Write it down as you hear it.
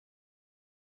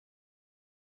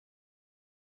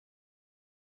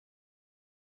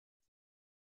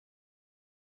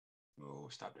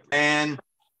stop that. And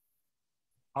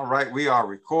all right, we are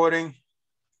recording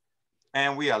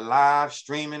and we are live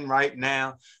streaming right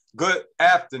now. Good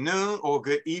afternoon or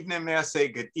good evening. May I say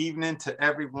good evening to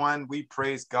everyone. We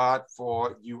praise God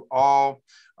for you all.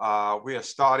 We are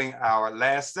starting our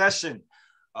last session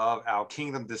of our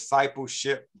Kingdom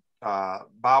Discipleship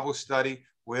Bible Study.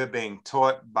 We're being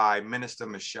taught by Minister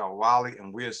Michelle Wiley,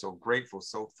 and we are so grateful,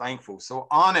 so thankful, so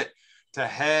honored to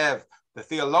have the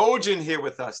theologian here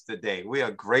with us today. We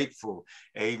are grateful.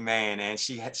 Amen. And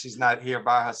she's not here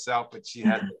by herself, but she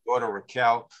has her daughter,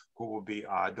 Raquel, who will be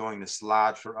doing the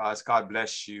slide for us. God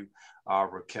bless you,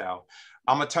 Raquel.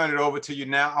 I'm going to turn it over to you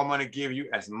now. I'm going to give you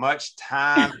as much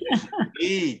time as you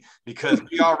need because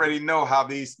we already know how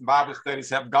these Bible studies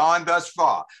have gone thus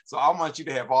far. So I want you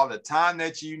to have all the time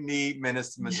that you need,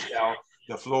 Minister Michelle.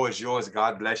 The floor is yours.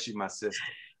 God bless you, my sister.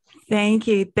 Thank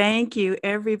you. Thank you,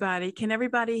 everybody. Can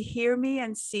everybody hear me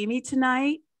and see me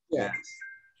tonight? Yes.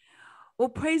 Well,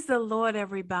 praise the Lord,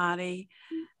 everybody.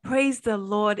 Praise the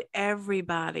Lord,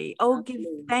 everybody. Oh, give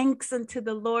thanks unto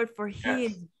the Lord, for he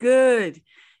is good,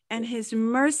 and his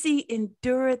mercy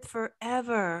endureth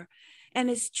forever, and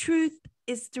his truth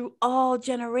is through all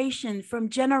generation, from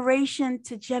generation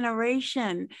to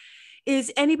generation.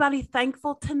 Is anybody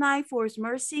thankful tonight for his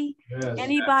mercy? Yes.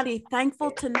 Anybody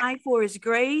thankful tonight for his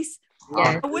grace?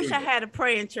 Yes. I wish I had a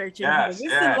praying church in Yes,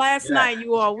 here. This is last night,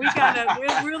 you all. We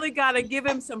really gotta give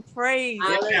him some praise.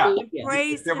 And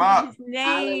praise him in his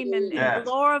name and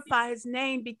glorify his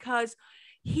name, because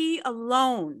he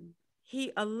alone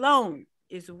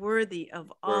is worthy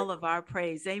of all of our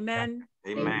praise. Amen.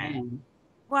 Amen.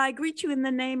 Well, I greet you in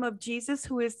the name of Jesus,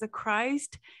 who is the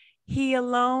Christ. He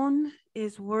alone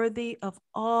is worthy of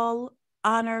all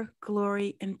honor,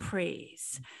 glory, and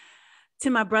praise. To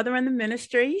my brother in the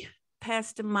ministry,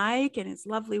 Pastor Mike, and his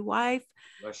lovely wife,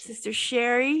 Sister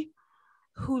Sherry,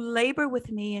 who labor with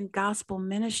me in gospel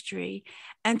ministry,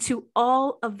 and to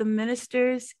all of the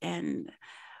ministers and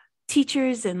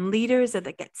teachers and leaders of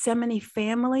the Gethsemane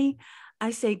family, I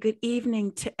say good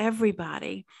evening to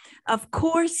everybody. Of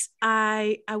course,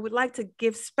 I would like to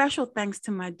give special thanks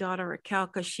to my daughter, Raquel,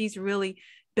 because she's really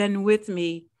been with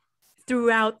me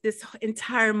throughout this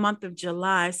entire month of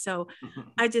July. So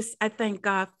I thank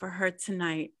God for her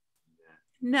tonight.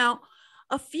 Now,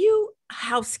 a few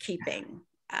housekeeping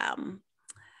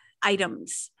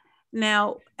items.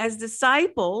 Now, as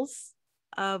disciples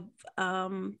of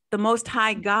the Most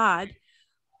High God,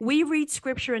 we read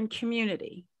scripture in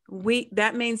community.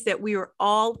 That means that we are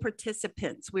all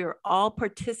participants. We are all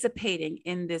participating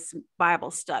in this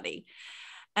Bible study.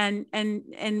 And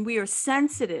we are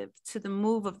sensitive to the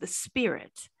move of the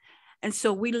Spirit. And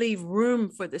so we leave room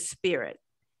for the Spirit.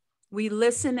 We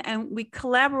listen and we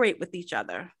collaborate with each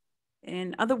other.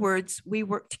 In other words, we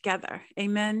work together.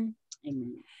 Amen.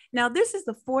 Amen. Now, this is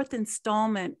the fourth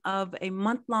installment of a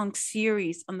month-long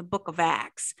series on the book of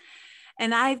Acts.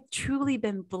 And I've truly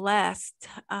been blessed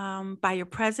by your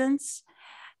presence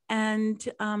and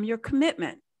your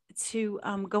commitment to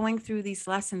going through these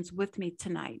lessons with me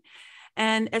tonight.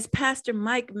 And as Pastor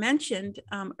Mike mentioned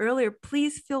earlier,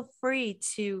 please feel free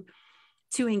to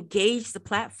engage the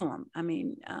platform. I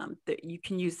mean, you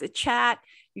can use the chat,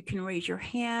 you can raise your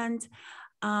hand.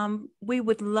 We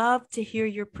would love to hear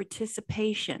your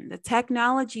participation. The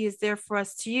technology is there for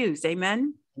us to use.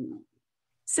 Amen.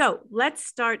 So let's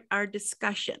start our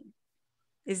discussion.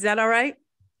 Is that all right?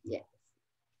 Yes.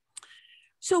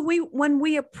 So when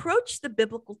we approach the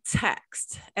biblical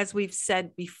text, as we've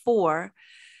said before,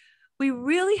 we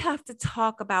really have to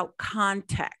talk about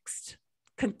context,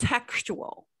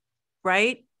 contextual,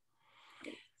 right?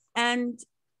 And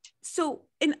so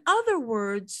in other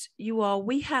words, you all,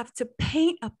 we have to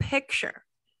paint a picture.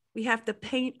 We have to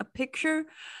paint a picture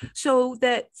so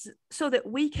that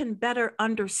we can better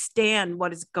understand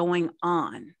what is going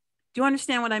on. Do you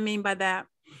understand what I mean by that?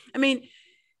 I mean,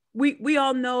 we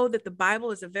all know that the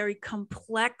Bible is a very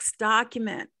complex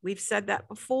document. We've said that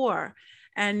before.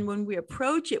 And when we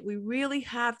approach it, we really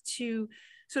have to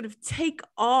sort of take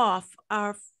off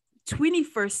our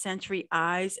 21st century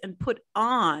eyes and put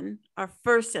on our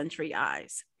first century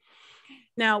eyes.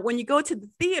 Now, when you go to the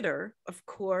theater, of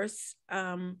course,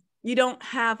 you don't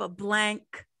have a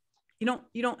blank, you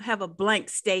don't have a blank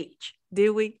stage,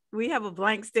 do we? We have a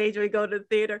blank stage when we go to the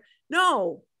theater.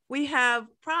 No, we have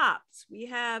props, we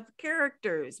have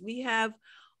characters, we have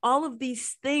all of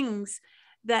these things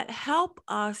that help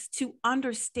us to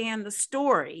understand the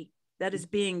story that is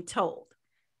being told,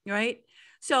 right?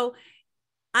 So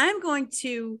I'm going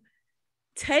to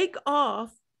take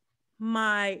off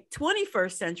my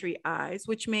 21st century eyes,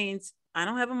 which means I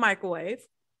don't have a microwave,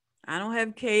 I don't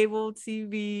have cable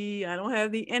TV, I don't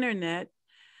have the internet,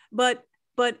 but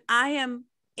I am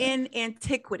in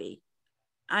antiquity.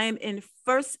 I am in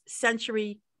first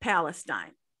century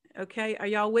Palestine. Okay, are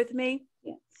y'all with me?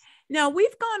 Yes. Now,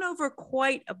 we've gone over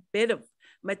quite a bit of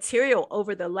material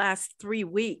over the last 3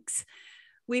 weeks.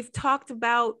 We've talked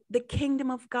about the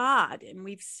kingdom of God, and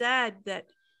we've said that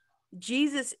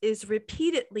Jesus is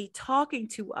repeatedly talking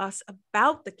to us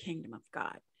about the kingdom of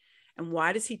God. And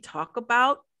why does he talk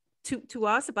about to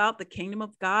us about the kingdom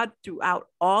of God throughout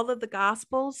all of the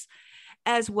gospels,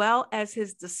 as well as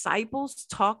his disciples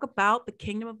talk about the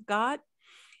kingdom of God?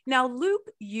 Now,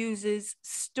 Luke uses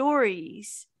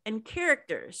stories and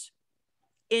characters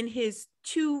in his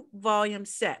 2-volume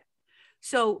set.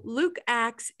 So Luke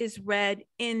Acts is read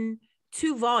in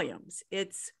 2 volumes.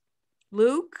 It's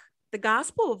Luke, the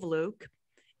Gospel of Luke,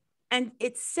 and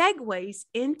it segues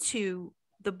into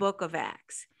the book of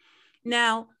Acts.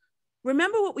 Now,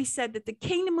 remember what we said, that the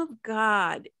kingdom of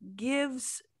God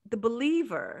gives the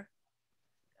believer,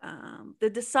 the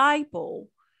disciple,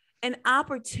 an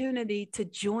opportunity to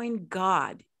join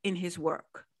God in his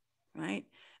work, right?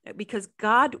 Because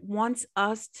God wants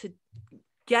us to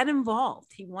get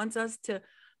involved. He wants us to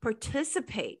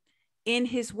participate in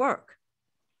his work.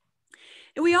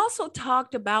 And we also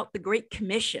talked about the Great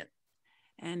Commission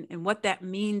and what that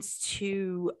means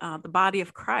to the body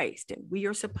of Christ. And we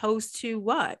are supposed to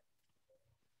what?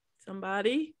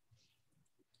 Somebody,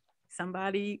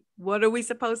 what are we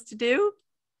supposed to do?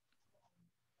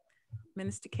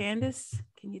 Minister Candace,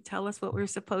 can you tell us what we're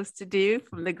supposed to do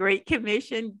from the Great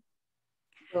Commission?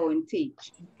 Go and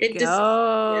teach.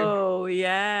 Go,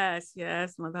 yes,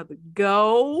 mother.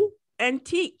 Go and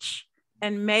teach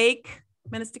and make,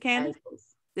 Minister Candace,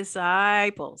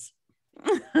 disciples.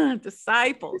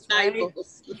 Disciples, right?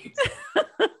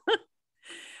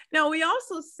 Now, we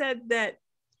also said that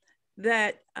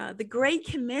the Great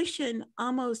Commission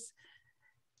almost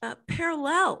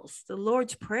parallels the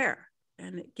Lord's Prayer,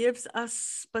 and it gives us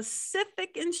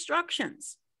specific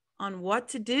instructions on what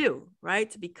to do,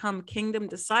 right, to become kingdom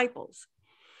disciples.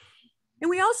 And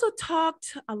we also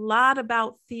talked a lot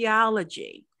about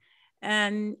theology.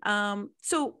 And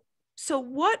so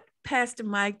what, Pastor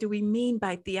Mike, do we mean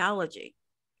by theology?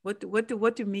 What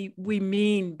do we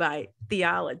mean by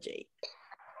theology?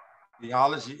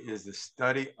 Theology is the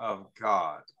study of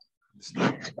God. The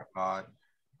study of God.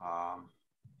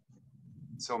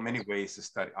 So many ways to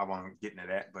study. I won't get into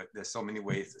that, but there's so many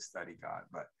ways to study God.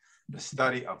 But the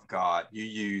study of God, you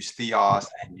use theos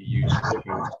and you use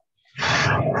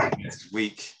this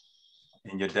week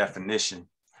in your definition.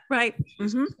 Right.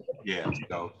 Mm-hmm. Yeah.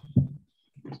 So.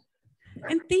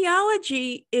 And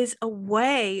theology is a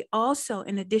way also,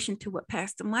 in addition to what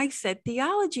Pastor Mike said,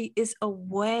 theology is a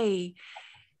way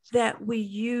that we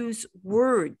use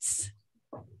words.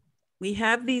 We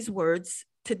have these words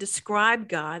to describe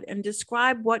God and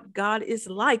describe what God is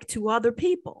like to other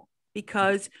people,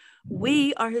 because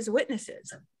we are his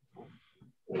witnesses.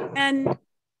 And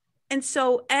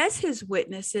so as his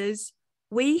witnesses,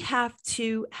 we have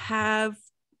to have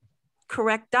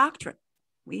correct doctrine.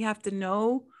 We have to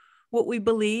know what we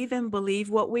believe and believe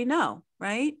what we know,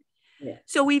 right? Yeah.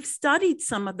 So we've studied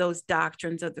some of those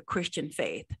doctrines of the Christian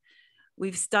faith.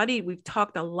 We've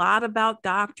talked a lot about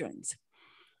doctrines.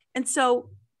 And so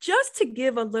just to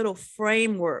give a little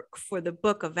framework for the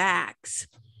book of Acts,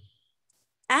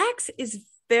 Acts is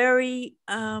very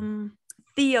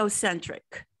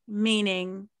theocentric,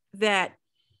 meaning that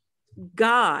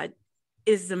God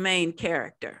is the main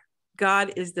character.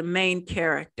 God is the main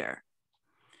character.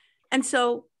 And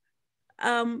so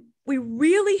we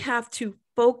really have to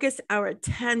focus our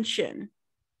attention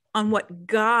on what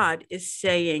God is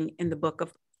saying in the book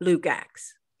of Luke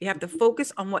Acts. You have to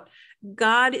focus on what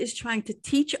God is trying to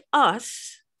teach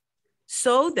us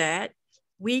so that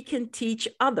we can teach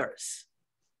others.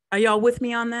 Are y'all with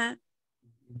me on that?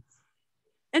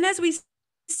 And as we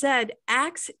said,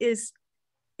 Acts is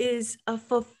a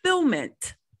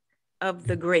fulfillment of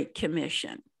the Great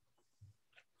Commission.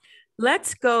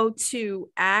 Let's go to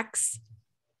Acts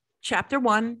chapter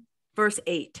 1, verse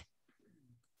 8.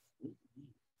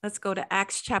 Let's go to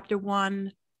Acts chapter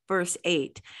 1, verse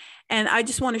 8. And I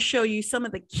just want to show you some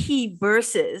of the key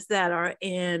verses that are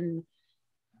in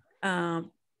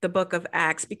the book of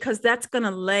Acts, because that's going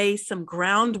to lay some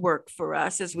groundwork for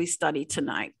us as we study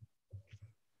tonight.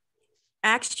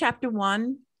 Acts chapter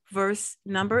 1, verse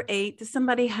number 8. Does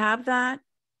somebody have that?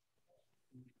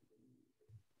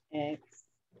 Acts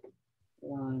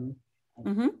 1.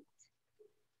 Mm-hmm.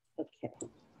 Okay.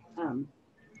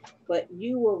 But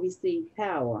you will receive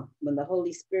power when the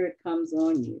Holy Spirit comes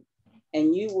on you,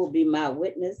 and you will be my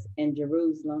witness in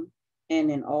Jerusalem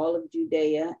and in all of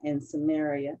Judea and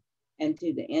Samaria and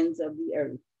to the ends of the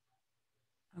earth.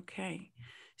 Okay.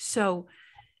 So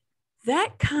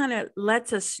that kind of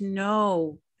lets us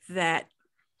know that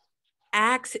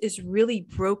Acts is really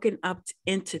broken up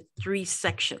into three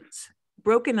sections,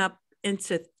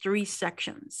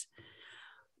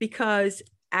 because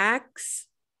Acts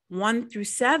 1 through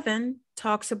 7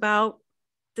 talks about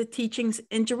the teachings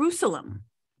in Jerusalem.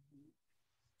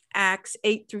 Acts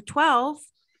 8 through 12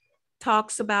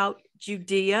 talks about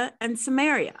Judea and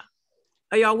Samaria.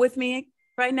 Are y'all with me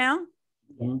right now?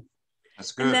 Mm-hmm.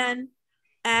 That's good. And then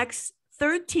Acts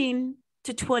 13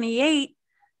 to 28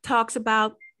 talks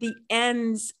about the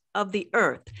ends of the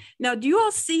earth. Now, do you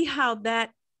all see how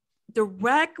that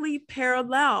directly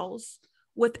parallels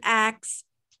with Acts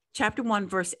chapter 1,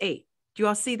 verse 8? Do you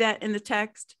all see that in the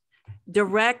text?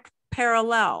 Direct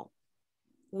parallel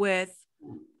with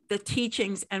the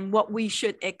teachings and what we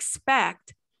should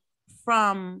expect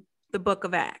from the book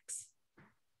of Acts.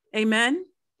 Amen?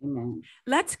 Amen.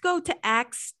 Let's go to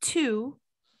Acts 2.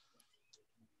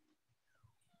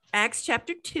 Acts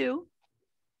chapter 2,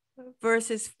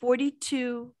 verses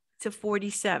 42 to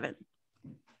 47.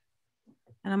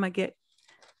 And I'm going to get...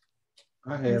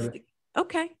 I have it.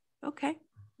 Okay.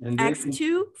 And Acts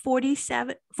 2,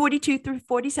 42 through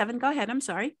 47. Go ahead. I'm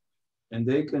sorry. And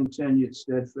they continued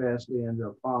steadfastly in the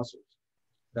apostles'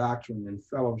 doctrine and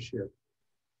fellowship,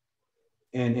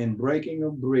 and in breaking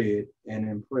of bread and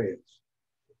in prayers.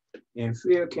 And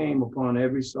fear came upon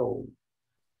every soul,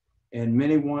 and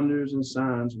many wonders and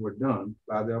signs were done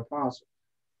by the apostles.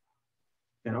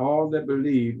 And all that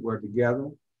believed were together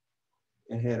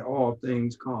and had all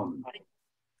things common,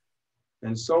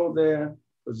 and sold their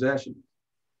possessions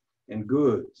and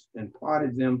goods, and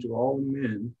parted them to all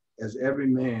men as every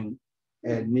man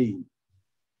had need.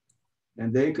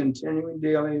 And they continuing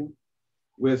daily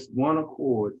with one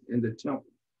accord in the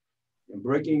temple, and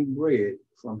breaking bread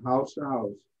from house to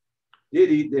house, did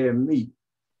eat their meat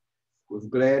with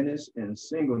gladness and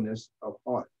singleness of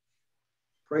heart,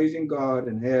 praising God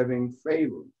and having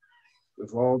favor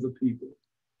with all the people.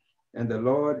 And the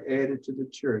Lord added to the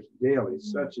church daily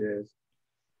such as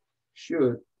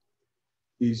should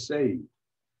be saved.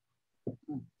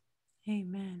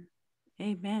 Amen.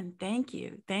 Amen. Thank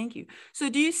you. So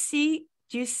do you see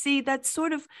that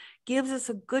sort of gives us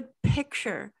a good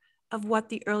picture of what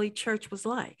the early church was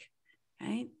like,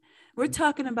 right? We're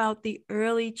talking about the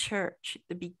early church,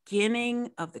 the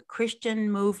beginning of the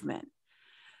Christian movement.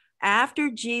 After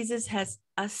Jesus has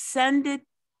ascended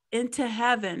into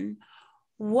heaven,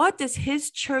 what does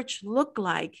his church look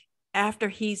like after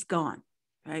he's gone,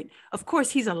 right? Of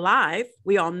course, he's alive.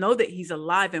 We all know that he's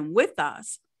alive and with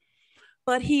us,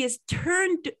 but he has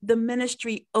turned the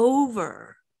ministry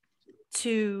over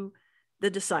to the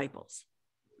disciples,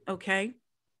 okay?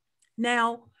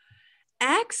 Now,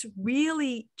 Acts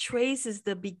really traces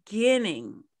the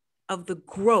beginning of the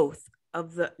growth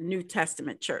of the New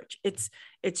Testament church. It's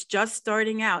just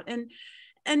starting out. And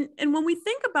when we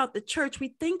think about the church,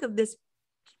 we think of this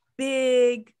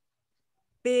big,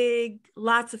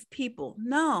 lots of people.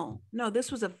 No,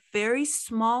 this was a very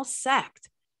small sect.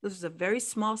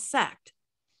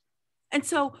 And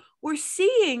so we're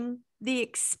seeing the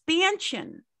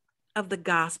expansion of the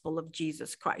gospel of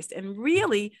Jesus Christ. And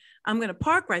really, I'm going to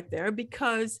park right there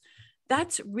because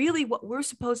that's really what we're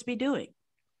supposed to be doing.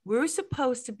 We're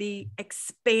supposed to be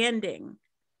expanding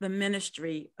the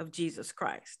ministry of Jesus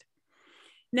Christ.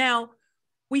 Now,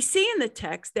 we see in the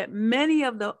text that many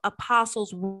of the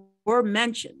apostles were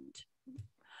mentioned,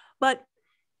 but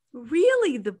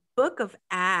really the book of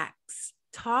Acts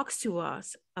talks to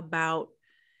us about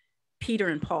Peter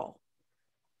and Paul,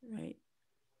 right?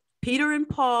 Peter and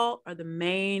Paul are the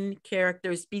main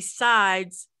characters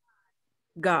besides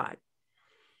God.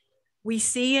 We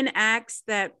see in Acts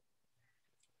that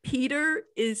Peter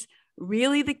is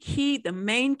really the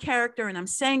main character, and I'm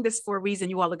saying this for a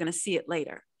reason. You all are going to see it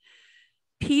later.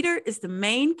 Peter is the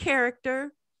main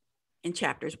character in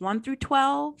chapters 1 through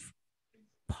 12.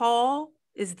 Paul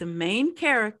is the main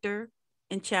character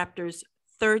in chapters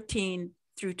 13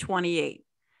 through 28.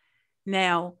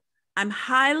 Now, I'm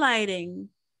highlighting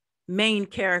main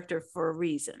character for a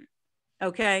reason.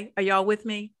 Okay, are y'all with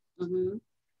me? Mm-hmm.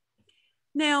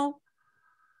 Now,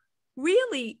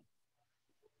 really,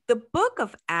 the book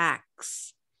of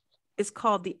Acts is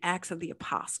called the Acts of the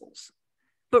Apostles,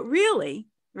 but really,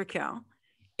 Raquel,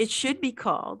 it should be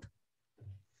called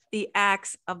the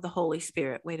Acts of the Holy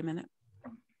Spirit. Wait a minute.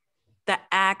 The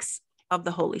Acts of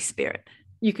the Holy Spirit.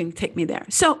 You can take me there.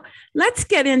 So let's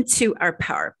get into our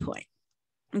PowerPoint.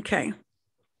 Okay.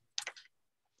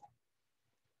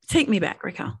 Take me back,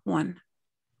 Raquel. 1.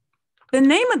 The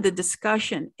name of the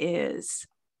discussion is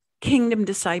kingdom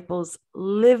disciples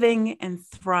living and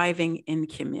thriving in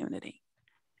community.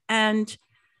 And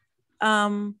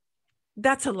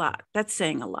that's a lot. That's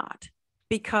saying a lot,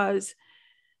 because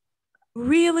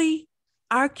really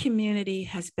our community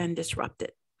has been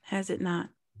disrupted, has it not?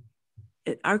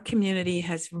 Our community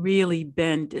has really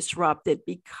been disrupted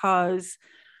because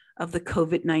of the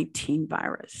COVID-19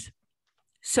 virus.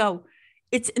 So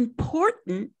it's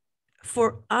important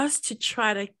for us to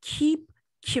try to keep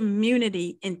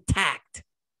community intact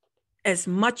as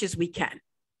much as we can,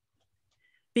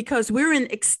 because we're in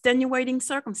extenuating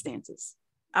circumstances.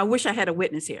 I wish I had a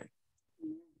witness here,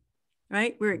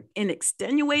 right? We're in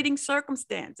extenuating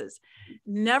circumstances.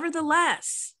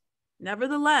 Nevertheless,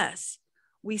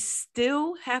 we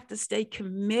still have to stay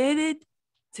committed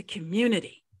to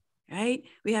community, right?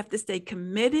 We have to stay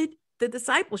committed to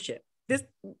discipleship.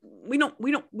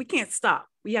 We can't stop.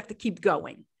 We have to keep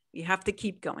going. We have to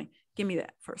keep going. Give me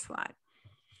that first slide.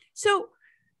 So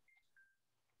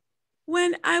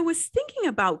when I was thinking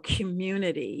about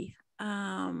community,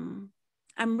 I'm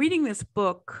reading this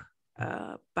book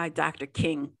by Dr.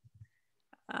 King,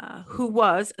 who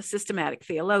was a systematic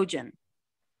theologian.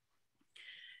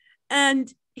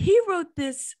 And he wrote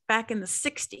this back in the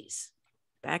 60s,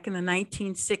 back in the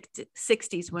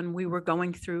 1960s, when we were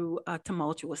going through a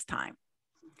tumultuous time.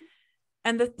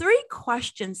 And the three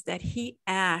questions that he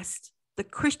asked the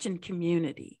Christian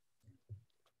community: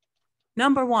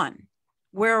 number one,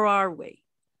 where are we?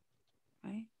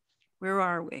 Right? Where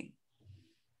are we?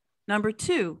 Number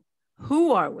two,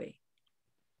 who are we?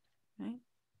 Right?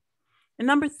 And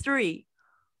number three,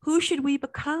 who should we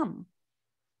become?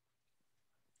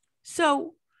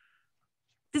 So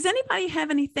does anybody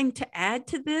have anything to add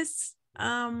to this?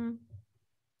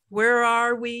 Where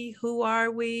are we? Who are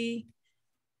we?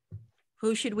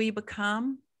 Who should we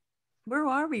become? Where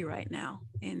are we right now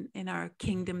in our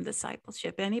kingdom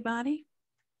discipleship? Anybody?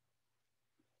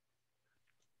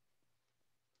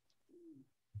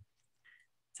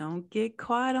 Don't get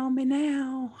quiet on me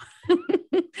now.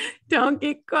 Don't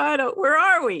get quiet. Where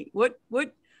are we?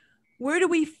 Where do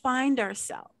we find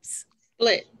ourselves?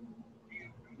 Split.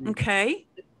 Okay.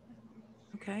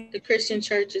 The Christian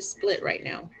church is split right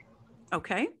now.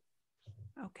 Okay.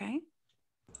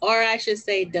 Or I should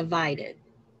say divided.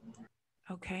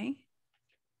 Okay.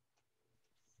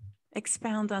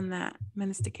 Expound on that,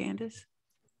 Minister Candace.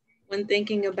 When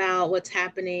thinking about what's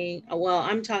happening, well,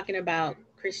 I'm talking about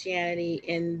Christianity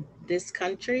in this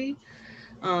country.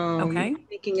 Okay.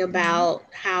 Thinking about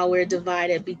how we're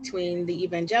divided between the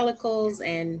evangelicals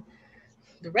and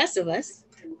the rest of us.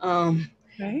 And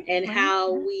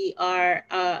how we are,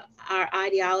 our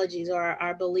ideologies or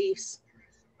our beliefs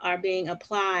are being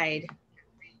applied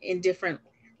in different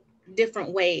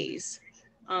ways.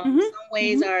 Some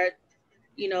ways are,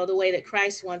 the way that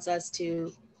Christ wants us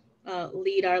to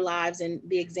lead our lives and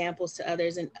be examples to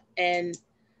others. And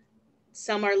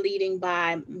some are leading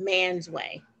by man's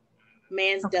way,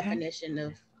 man's definition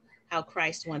of how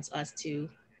Christ wants us to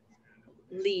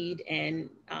lead and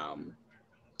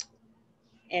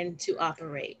to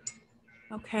operate.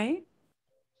 Okay.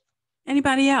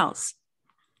 Anybody else?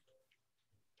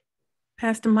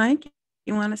 Pastor Mike,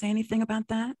 you want to say anything about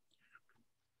that?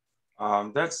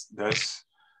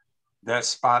 That's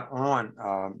spot on,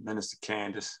 Minister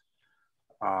Candace.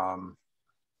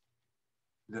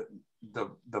 The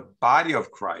body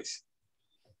of Christ,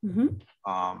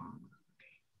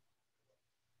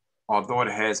 although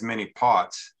it has many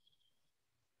parts,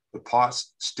 the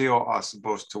parts still are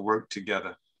supposed to work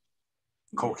together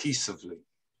cohesively.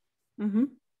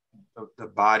 The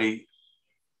body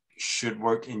should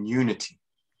work in unity.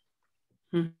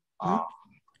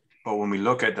 But when we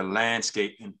look at the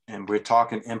landscape, and we're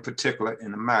talking in particular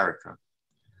in America,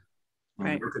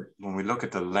 when we look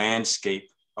at the landscape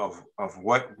of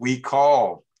what we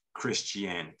call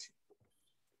Christianity,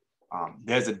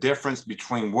 there's a difference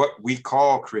between what we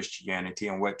call Christianity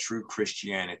and what true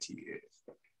Christianity is.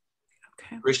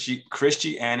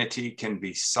 Christianity can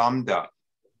be summed up.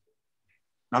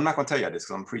 I'm not going to tell you this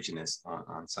because I'm preaching this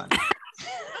on Sunday.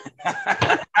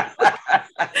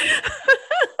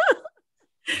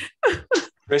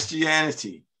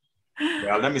 Christianity.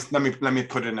 Well, let me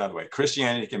put it another way.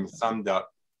 Christianity can be summed up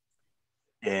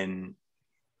in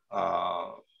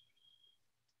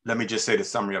let me just say the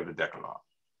summary of the Decalogue,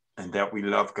 and that we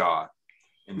love God,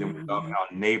 and then we love our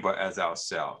neighbor as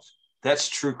ourselves. That's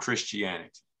true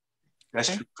Christianity.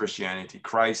 That's true Christianity.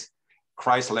 Christ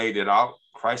laid it out.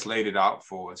 Christ laid it out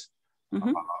for us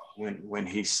when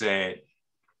he said,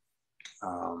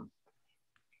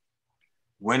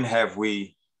 when have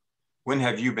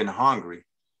you been hungry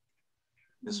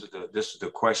This was the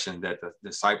question that the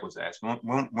disciples asked.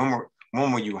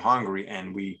 When were you hungry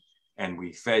and we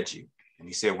fed you? And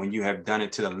he said, when you have done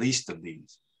it to the least of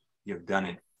these, you have done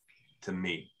it to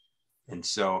me. And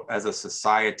so as a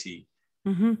society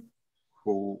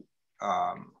who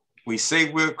we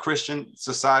say we're a Christian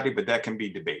society, but that can be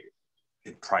debated.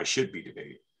 It probably should be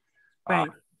debated. Right.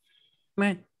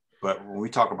 Right. But when we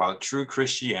talk about true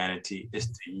Christianity, it's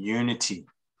the unity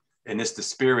and it's the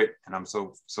spirit. And I'm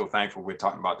so thankful we're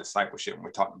talking about discipleship and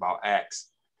we're talking about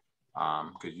Acts.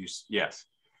 Because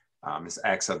it's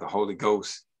Acts of the Holy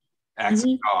Ghost, Acts of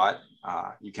God.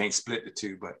 You can't split the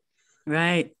two, but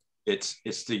right.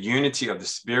 It's the unity of the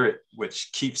spirit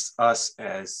which keeps us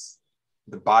as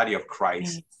the body of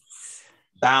Christ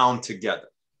bound together.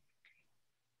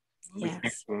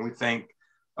 When we think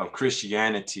of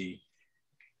Christianity,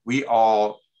 we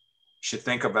all should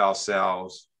think of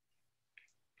ourselves.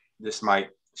 This might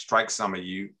strike some of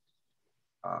you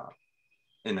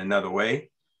in another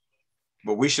way,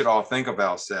 but we should all think of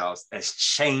ourselves as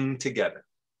chained together.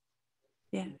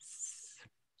 Yes.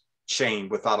 Chained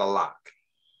without a lock.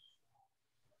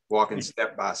 Walking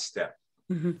step by step.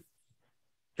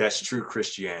 That's true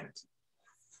Christianity.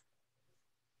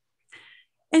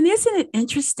 And isn't it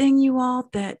interesting, you all,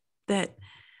 that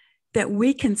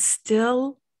we can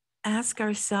still ask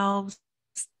ourselves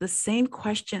the same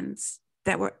questions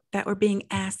that were being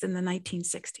asked in the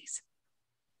 1960s?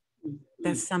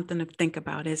 That's something to think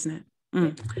about, isn't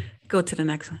it? Go to the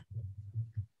next one.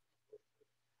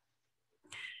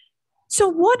 So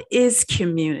what is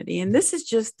community? And this is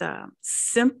just a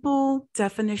simple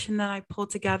definition that I pulled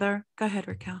together. Go ahead,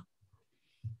 Raquel.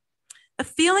 A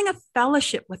feeling of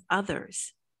fellowship with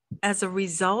others as a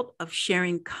result of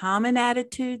sharing common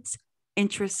attitudes,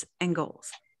 interests, and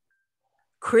goals.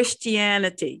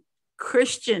 Christianity,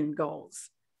 Christian goals,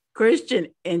 Christian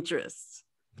interests,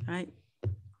 right?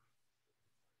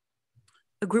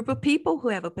 A group of people who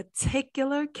have a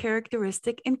particular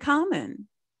characteristic in common,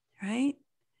 right?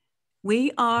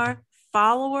 We are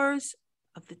followers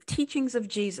of the teachings of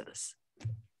Jesus,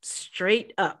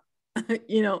 straight up,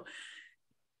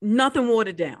 nothing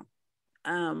watered down.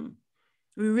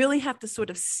 We really have to sort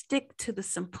of stick to the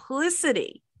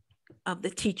simplicity of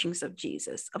the teachings of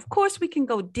Jesus. Of course, we can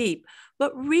go deep,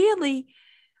 but really,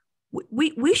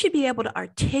 we should be able to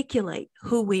articulate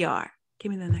who we are.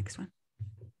 Give me the next one.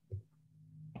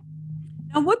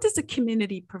 Now, what does the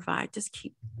community provide? Just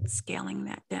keep scaling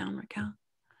that down, Raquel.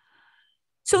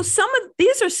 So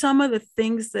these are some of the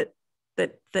things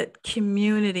that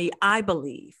community, I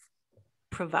believe,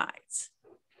 provides.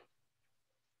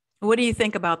 What do you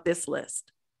think about this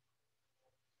list?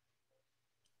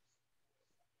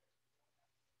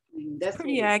 That's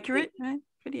pretty accurate, right?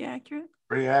 Pretty accurate.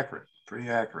 Pretty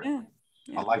accurate. Yeah.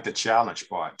 I like the challenge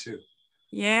part too.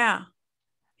 Yeah.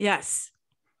 Yes.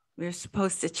 We're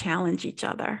supposed to challenge each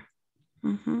other.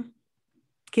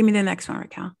 Give me the next one,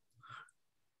 Raquel.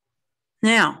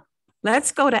 Now,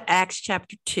 let's go to Acts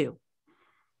chapter 2.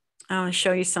 I want to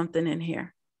show you something in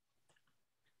here.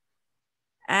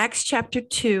 Acts chapter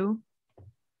 2,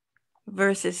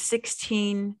 verses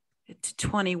 16 to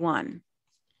 21.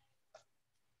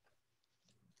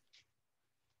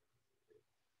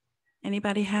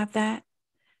 Anybody have that?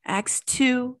 Acts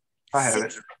 2. I have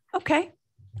it. Okay.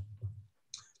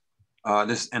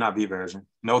 This is NIV version.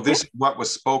 No, this is what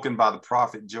was spoken by the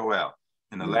prophet Joel.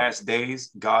 In the last days,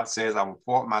 God says, I will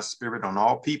pour out my spirit on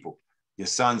all people. Your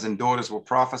sons and daughters will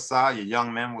prophesy. Your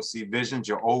young men will see visions.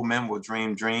 Your old men will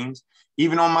dream dreams.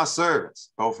 Even on my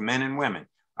servants, both men and women,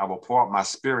 I will pour out my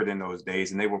spirit in those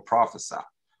days, and they will prophesy.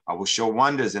 I will show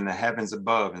wonders in the heavens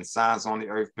above and signs on the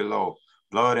earth below,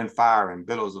 blood and fire and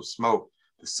billows of smoke.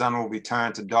 The sun will be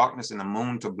turned to darkness and the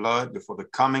moon to blood before the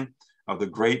coming of the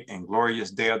great and glorious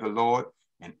day of the Lord.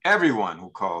 And everyone who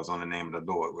calls on the name of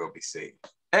the Lord will be saved.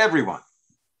 Everyone.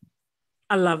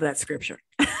 I love that scripture.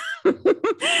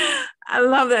 I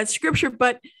love that scripture.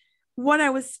 But what I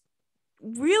was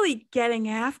really getting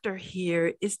after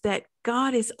here is that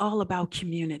God is all about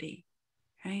community,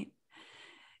 right?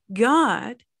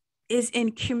 God is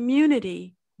in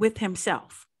community with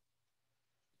himself.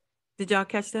 Did y'all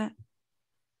catch that?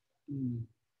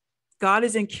 God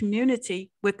is in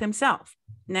community with himself.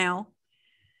 Now,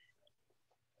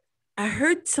 I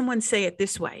heard someone say it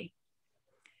this way.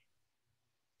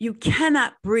 You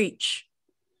cannot breach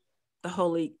the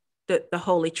Holy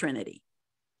Trinity.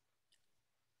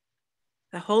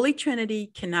 The Holy Trinity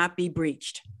cannot be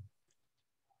breached.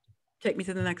 Take me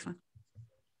to the next one.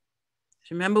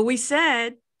 Remember, we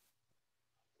said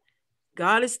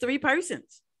God is 3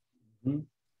 persons.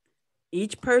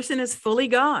 Each person is fully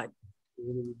God.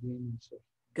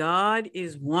 God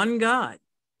is one God.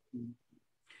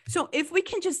 So if we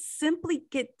can just simply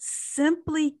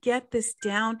get this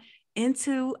down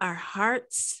into our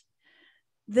hearts,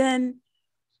 then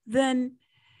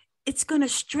it's going to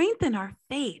strengthen our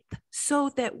faith so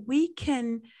that we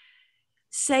can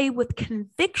say with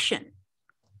conviction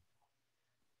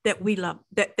that we love,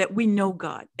 that we know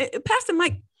God. Pastor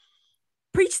Mike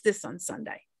preached this on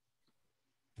Sunday.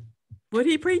 Would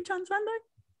he preach on Sunday?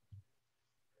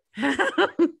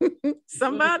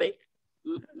 Somebody?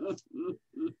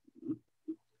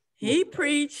 He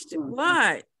preached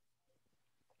what?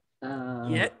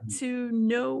 Get to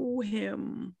know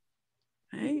him.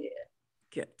 Right?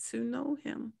 Get to know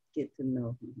him. Get to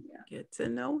know him. Yeah. Get to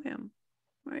know him.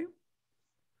 Right?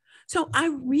 So I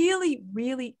really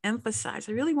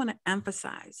want to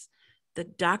emphasize the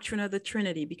doctrine of the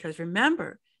Trinity, because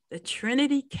remember, the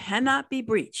Trinity cannot be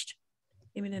breached.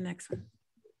 Give me the next one.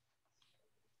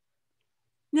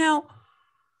 Now,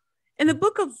 in the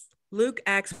book of Luke,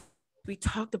 Acts, we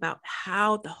talked about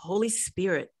how the Holy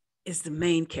Spirit is the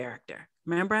main character.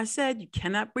 Remember, I said you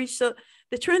cannot breach the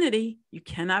Trinity. You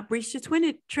cannot breach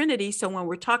the Trinity. So when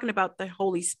we're talking about the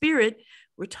Holy Spirit,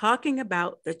 we're talking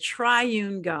about the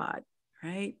triune God,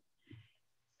 right?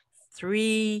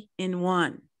 3 in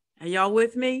 1. Are y'all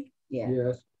with me? Yeah.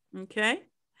 Yes. Okay.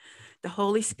 The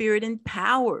Holy Spirit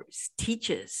empowers,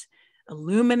 teaches,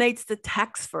 illuminates the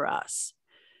text for us.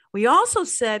 We also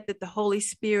said that the Holy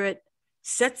Spirit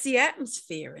sets the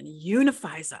atmosphere and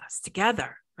unifies us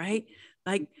together, right?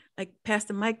 Like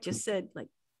Pastor Mike just said, like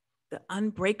the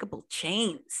unbreakable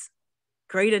chains.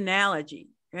 Great analogy,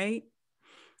 right?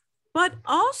 But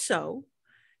also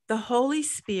the Holy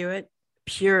Spirit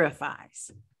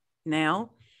purifies.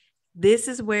 Now, this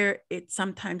is where it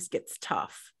sometimes gets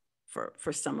tough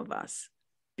for some of us,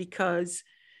 because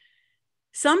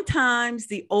sometimes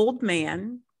the old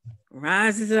man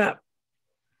rises up,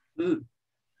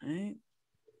 right?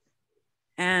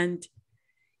 And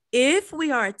if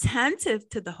we are attentive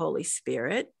to the Holy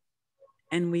Spirit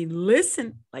and we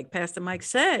listen, like Pastor Mike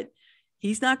said,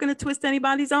 he's not going to twist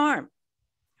anybody's arm,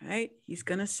 right? He's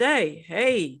going to say,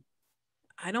 hey,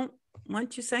 I don't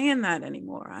want you saying that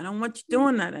anymore. I don't want you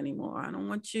doing that anymore. I don't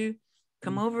want you,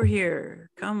 come over here,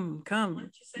 come,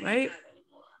 right?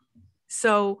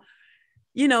 So,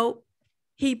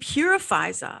 he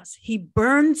purifies us. He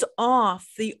burns off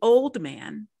the old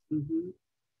man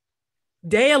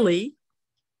daily.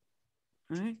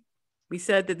 Right? We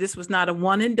said that this was not a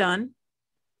one and done.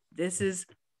 This is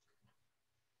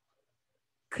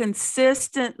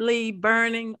consistently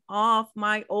burning off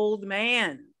my old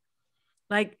man.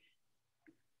 Like,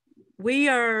 we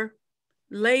are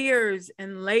layers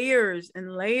and layers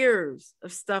and layers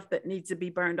of stuff that needs to be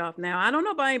burned off. Now, I don't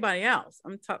know about anybody else.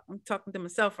 I'm talking to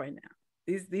myself right now.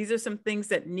 These are some things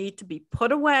that need to be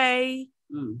put away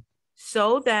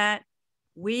so that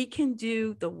we can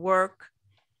do the work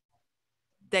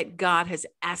that God has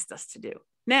asked us to do.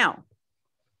 Now,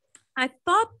 I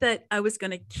thought that I was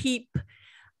going to keep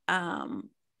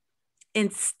in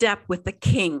step with the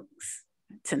kings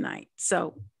tonight.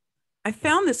 So I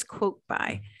found this quote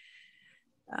by,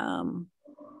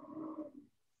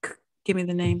 give me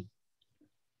the name,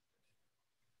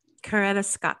 Coretta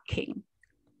Scott King.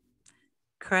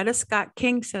 Coretta Scott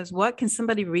King says, what? Can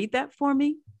somebody read that for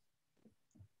me?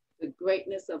 The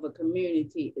greatness of a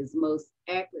community is most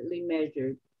accurately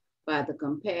measured by the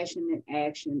compassionate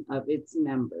action of its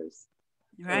members.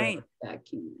 Right. Scott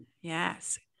King.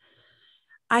 Yes.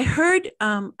 I heard,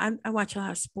 I watch a lot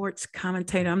of sports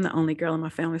commentator. I'm the only girl in my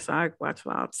family, so I watch a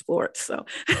lot of sports. So,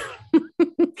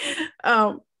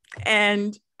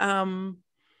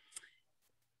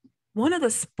 one of the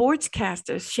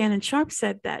sportscasters, Shannon Sharp,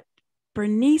 said that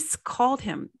Bernice called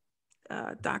him,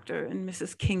 Dr. and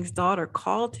Mrs. King's daughter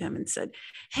called him and said,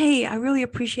 hey, I really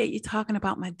appreciate you talking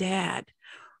about my dad,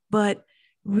 but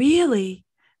really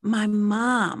my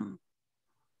mom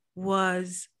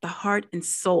was the heart and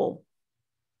soul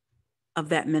of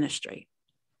that ministry.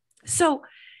 So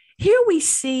here we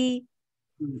see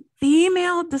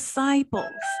female disciples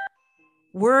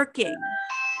working,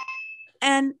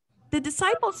 and the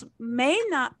disciples may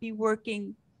not be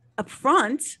working up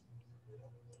front,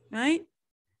 right?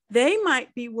 They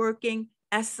might be working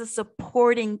as the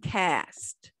supporting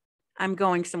cast. I'm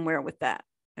going somewhere with that,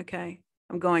 okay?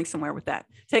 I'm going somewhere with that.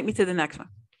 Take me to the next one.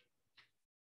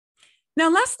 Now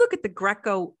let's look at the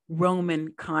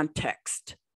Greco-Roman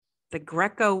context. The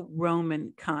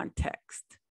Greco-Roman context.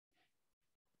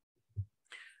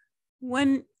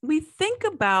 When we think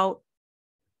about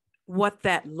what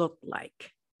that looked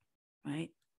like,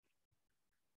 right?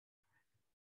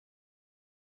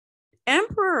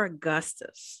 Emperor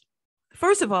Augustus,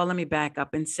 first of all, let me back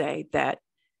up and say that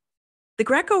The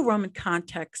Greco-Roman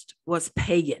context was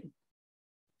pagan.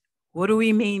 What do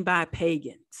we mean by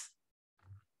pagans?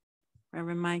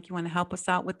 Reverend Mike, you want to help us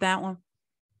out with that one?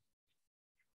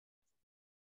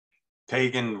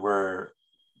 Pagan were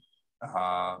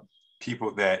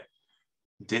people that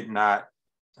did not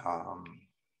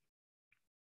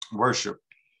worship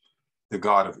the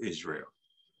God of Israel.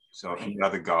 So any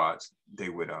other gods they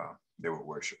would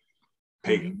worship.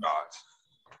 Pagan gods.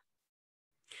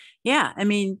 Yeah, I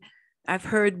mean, I've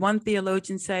heard one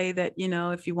theologian say that, you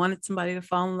know, if you wanted somebody to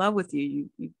fall in love with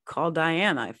you, you call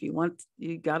Diana. If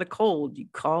you got a cold, you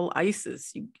call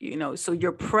Isis, you know, so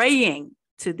you're praying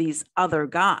to these other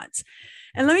gods.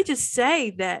 And let me just say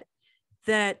that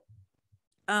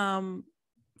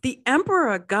the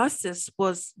Emperor Augustus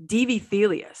was Divi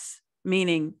Filius,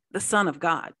 meaning the Son of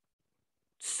God.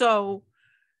 So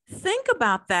think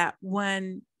about that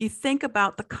when you think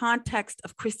about the context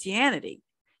of Christianity.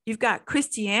 You've got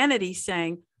Christianity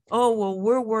saying, oh, well,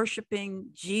 we're worshiping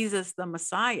Jesus, the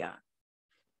Messiah.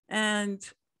 And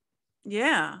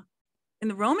yeah, in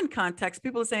the Roman context,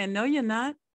 people are saying, no, you're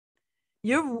not.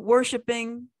 You're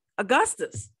worshiping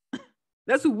Augustus.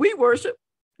 That's who we worship,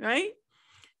 right?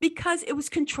 Because it was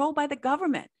controlled by the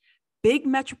government, big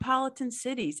metropolitan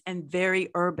cities and very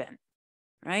urban,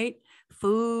 right?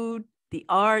 Food, the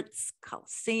arts,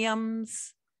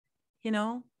 coliseums, you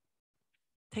know.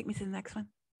 Take me to the next one.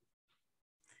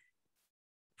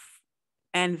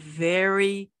 And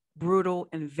very brutal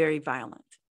and very violent,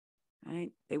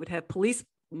 right? They would have police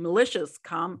militias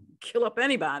come kill up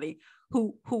anybody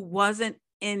who wasn't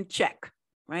in check,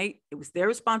 right? It was their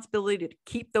responsibility to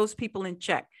keep those people in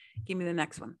check. Give me the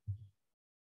next one.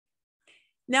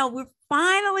 Now we're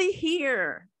finally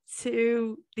here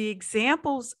to the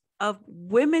examples of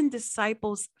women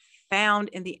disciples found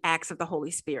in the Acts of the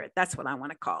Holy Spirit. That's what I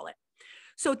want to call it.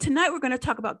 So tonight we're going to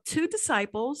talk about two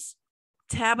disciples,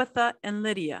 Tabitha and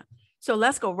Lydia. So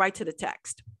let's go right to the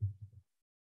text.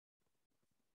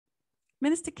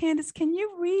 Minister Candace, can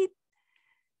you read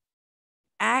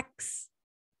Acts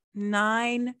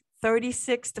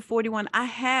 9:36 to 41? I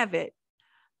have it.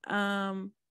 Yep.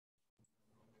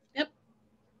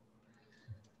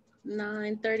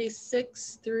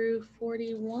 9:36 through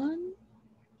 41.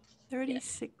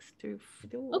 36 through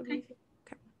 40. Okay.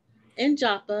 In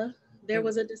Joppa, there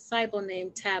was a disciple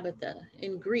named Tabitha.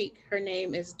 In Greek, her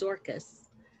name is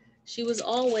Dorcas. She was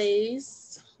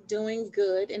always doing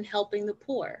good and helping the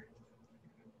poor.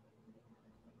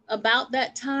 About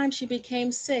that time, she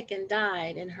became sick and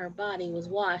died, and her body was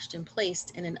washed and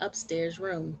placed in an upstairs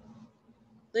room.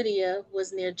 Lydia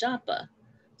was near Joppa.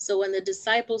 So when the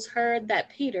disciples heard that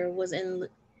Peter was in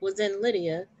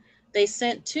Lydia, they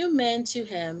sent 2 men to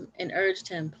him and urged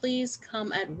him, "Please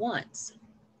come at once."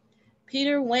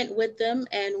 Peter went with them,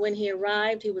 and when he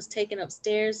arrived, he was taken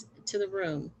upstairs to the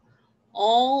room.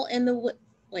 All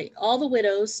the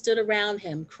widows stood around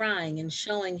him, crying and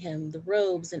showing him the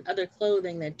robes and other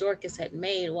clothing that Dorcas had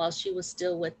made while she was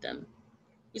still with them.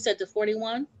 You said to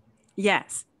 41?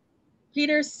 Yes.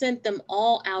 Peter sent them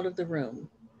all out of the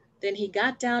room. Then he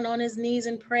got down on his knees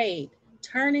and prayed.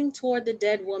 Turning toward the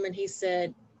dead woman, he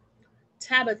said,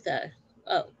 Tabitha.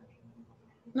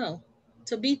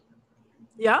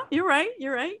 Yeah, you're right.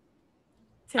 You're right.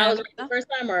 Tabitha. I was right the first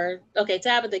time, okay,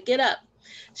 Tabitha, get up.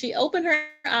 She opened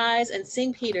her eyes, and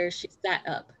seeing Peter, she sat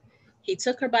up. He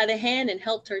took her by the hand and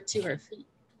helped her to her feet.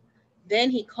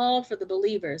 Then he called for the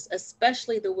believers,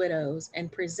 especially the widows,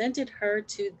 and presented her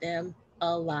to them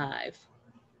alive.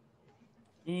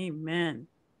 Amen.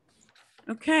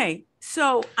 Okay,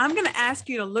 so I'm going to ask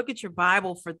you to look at your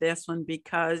Bible for this one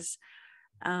because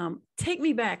take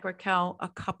me back, Raquel, a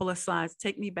couple of slides.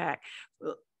 Take me back.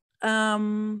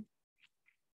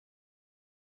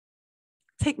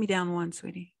 Take me down one,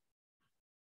 sweetie.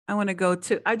 I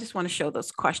just want to show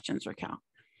those questions, Raquel.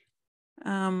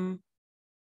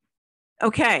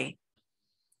 Okay.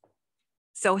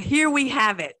 So here we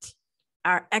have it,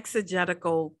 our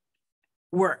exegetical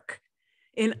work.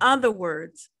 In other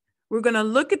words, we're going to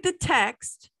look at the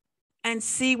text and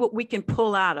see what we can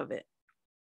pull out of it.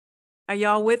 Are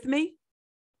y'all with me?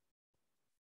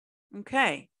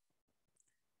 Okay.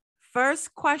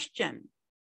 First question.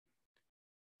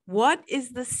 What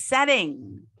is the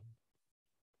setting?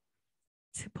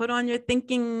 To put on your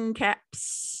thinking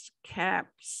caps.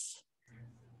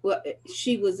 Well,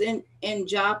 she was in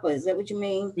Joppa. Is that what you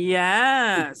mean?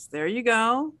 Yes, there you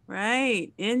go.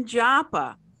 Right, in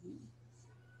Joppa.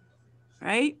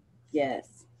 Right?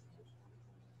 Yes.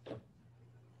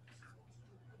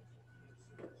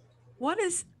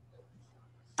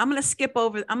 I'm going to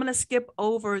skip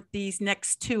over these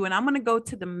next two, and I'm going to go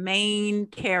to the main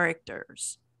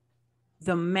characters.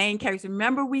 the main character.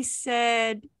 Remember we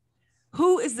said,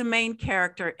 who is the main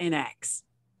character in Acts?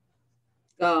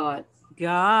 God.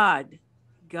 God.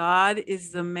 God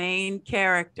is the main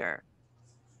character.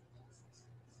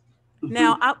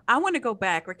 Now, I want to go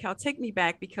back. Raquel, take me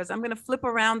back because I'm going to flip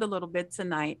around a little bit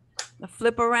tonight. I'll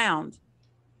flip around.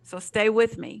 So stay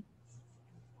with me.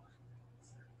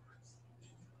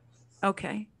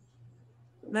 Okay.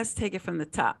 Let's take it from the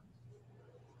top.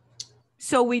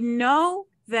 So we know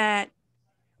that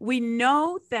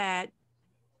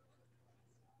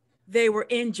they were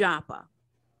in Joppa.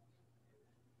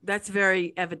 That's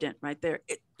very evident right there.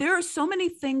 There are so many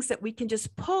things that we can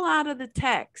just pull out of the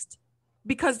text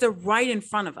because they're right in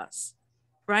front of us,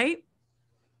 right?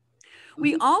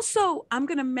 We also, I'm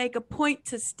going to make a point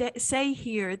to say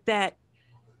here that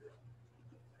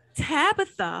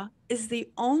Tabitha is the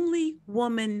only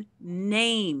woman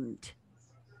named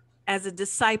as a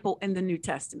disciple in the New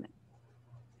Testament.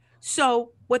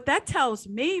 So what that tells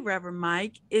me, Reverend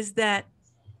Mike, is that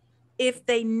if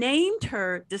they named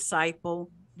her disciple,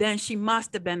 then she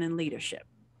must have been in leadership,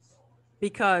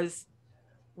 because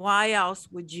why else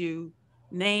would you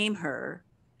name her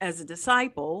as a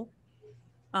disciple?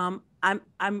 I'm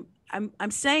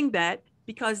saying that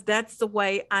because that's the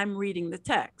way I'm reading the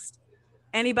text.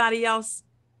 Anybody else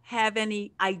have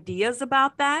any ideas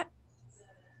about that?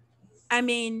 I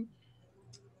mean,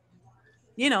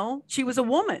 you know, she was a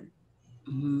woman,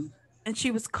 and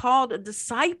she was called a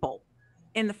disciple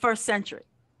in the first century,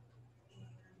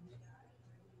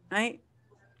 right?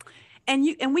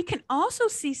 And we can also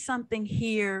see something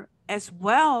here as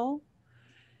well.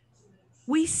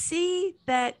 We see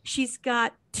that she's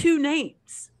got two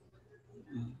names.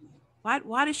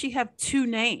 Why does she have two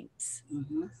names?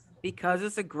 Because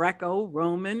it's a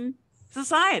Greco-Roman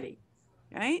society,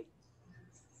 right?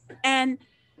 And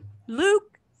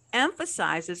Luke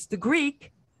emphasizes the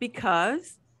Greek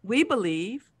because we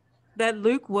believe that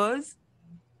Luke was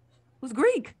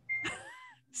Greek.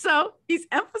 So he's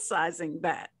emphasizing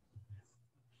that.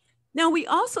 Now we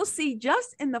also see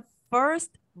just in the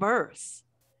first verse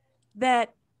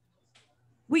that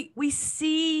we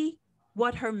see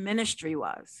what her ministry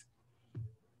was.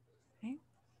 Okay?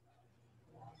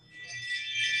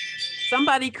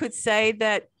 Somebody could say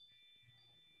that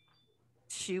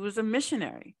she was a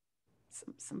missionary.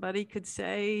 Somebody could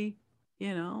say,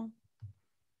 you know,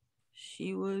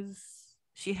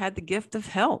 she had the gift of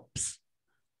helps,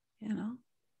 you know.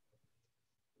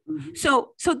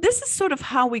 So this is sort of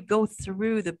how we go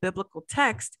through the biblical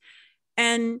text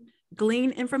and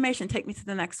glean information. Take me to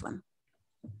the next one.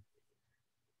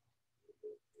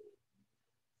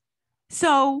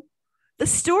 So the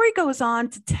story goes on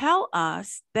to tell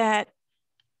us that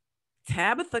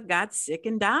Tabitha got sick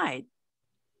and died.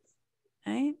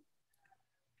 Right?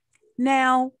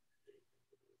 Now,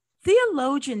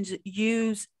 theologians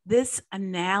use this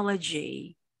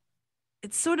analogy.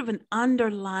 It's sort of an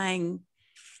underlying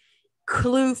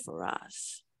clue for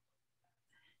us.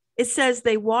 It says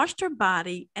they washed her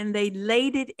body and they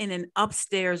laid it in an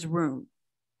upstairs room.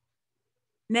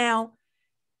 Now,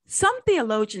 some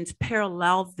theologians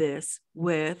parallel this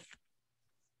with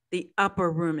the upper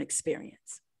room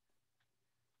experience.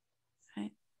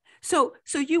 Okay? So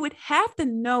you would have to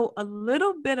know a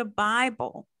little bit of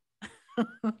Bible,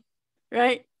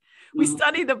 right? We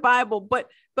study the Bible, but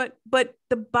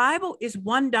the Bible is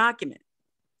one document.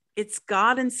 It's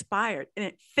God inspired and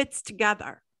it fits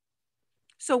together.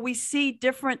 So we see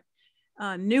different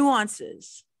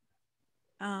nuances.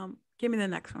 Give me the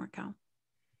next one, Cal.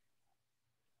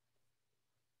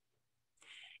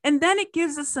 And then it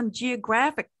gives us some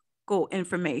geographical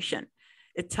information.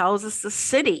 It tells us the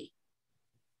city,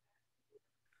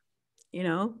 you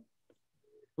know,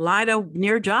 Lydda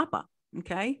near Joppa,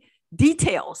 okay?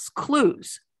 Details,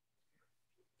 clues,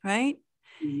 right?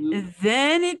 And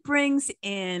then it brings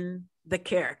in the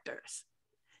characters.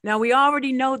 Now, we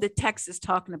already know the text is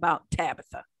talking about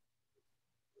Tabitha,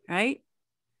 right?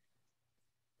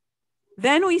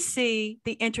 Then we see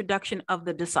the introduction of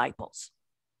the disciples.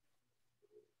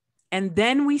 And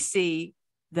then we see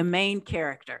the main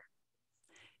character.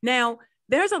 Now,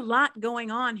 there's a lot going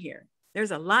on here.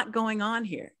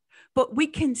 But we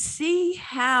can see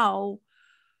how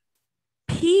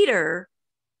Peter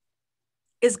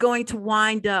is going to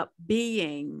wind up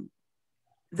being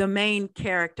the main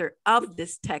character of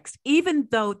this text, even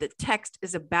though the text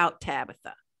is about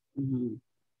Tabitha,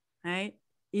 right?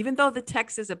 Even though the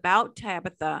text is about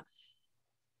Tabitha,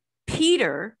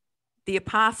 Peter, the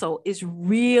apostle, is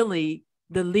really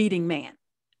the leading man.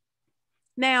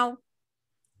 Now,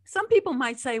 some people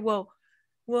might say, well,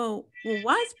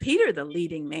 why is Peter the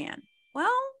leading man? Well,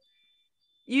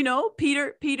 You know,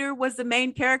 Peter was the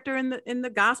main character in the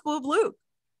Gospel of Luke.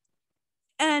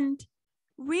 And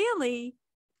really,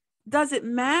 does it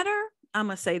matter? I'm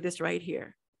going to say this right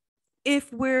here.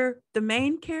 If we're the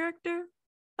main character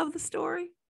of the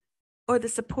story or the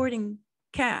supporting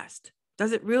cast,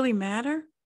 does it really matter?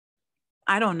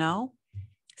 I don't know.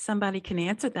 Somebody can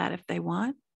answer that if they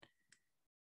want.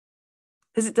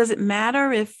 Does it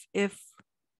matter if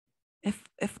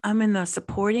I'm in the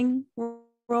supporting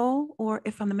role or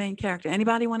if I'm the main character?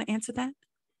 Anybody want to answer that?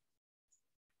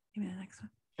 Give me the next one.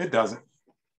 It doesn't.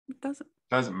 It doesn't.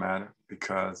 Doesn't matter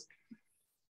because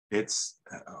it's,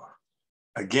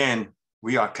 again,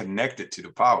 we are connected to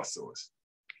the power source.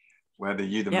 Whether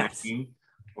you're the main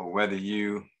or whether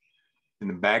you in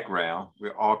the background,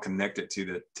 we're all connected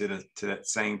to that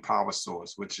same power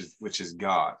source, which is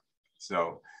God.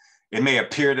 So it may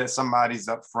appear that somebody's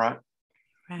up front,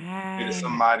 maybe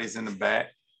somebody's in the back,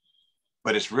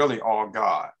 but it's really all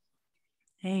God.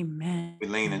 Amen. We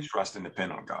lean and trust and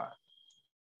depend on God.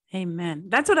 Amen.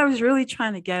 That's what I was really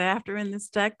trying to get after in this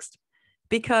text,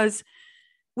 because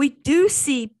we do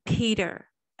see Peter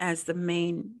as the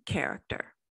main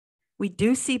character. We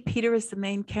do see Peter as the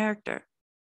main character,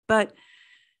 but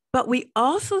we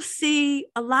also see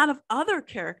a lot of other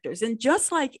characters. And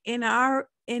just like in our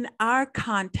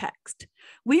context,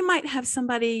 we might have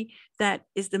somebody that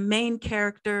is the main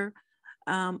character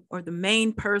or the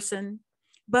main person,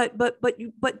 but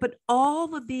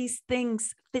all of these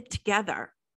things fit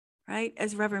together, right?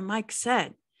 As Reverend Mike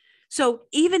said. So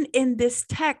even in this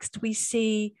text, we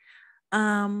see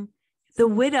the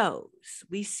widows,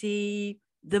 we see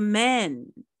the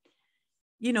men,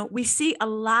 you know, we see a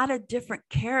lot of different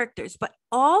characters, but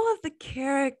all of the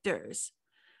characters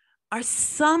are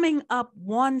summing up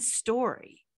one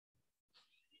story.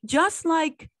 Just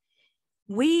like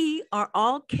we are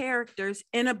all characters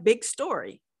in a big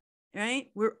story, right?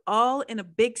 We're all in a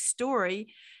big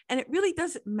story, and it really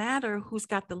doesn't matter who's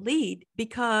got the lead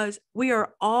because we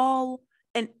are all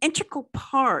an integral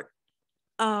part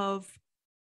of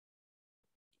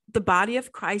the body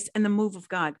of Christ and the move of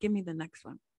God. Give me the next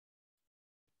one.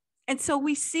 And so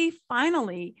we see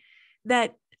finally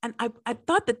that, and I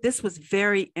thought that this was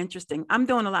very interesting. I'm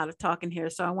doing a lot of talking here,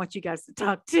 so I want you guys to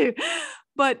talk too.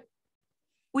 But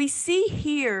we see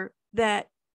here that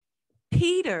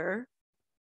Peter,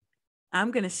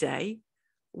 I'm going to say,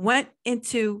 went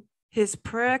into his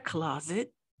prayer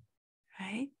closet,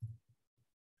 right?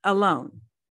 Alone.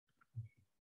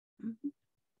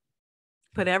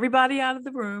 Put everybody out of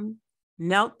the room,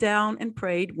 knelt down and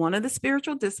prayed, one of the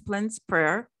spiritual disciplines,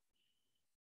 prayer.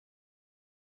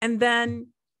 And then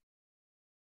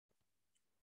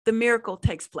the miracle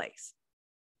takes place,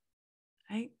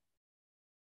 right?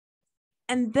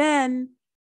 And then,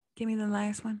 give me the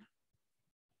last one.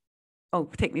 Oh,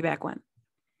 take me back one.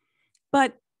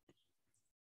 But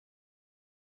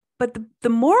the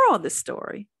moral of the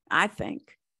story, I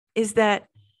think, is that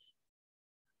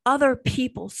other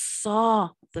people saw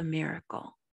the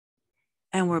miracle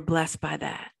and were blessed by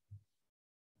that.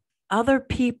 Other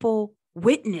people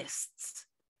witnessed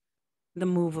the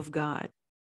move of God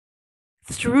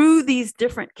through these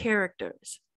different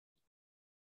characters.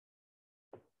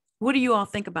 What do you all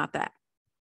think about that?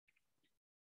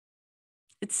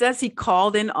 It says he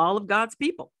called in all of God's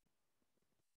people,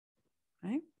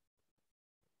 right?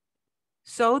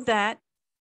 So that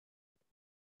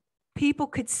people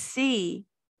could see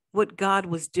what God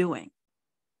was doing.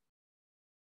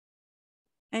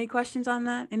 Any questions on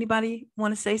that? Anybody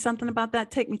want to say something about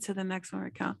that? Take me to the next one,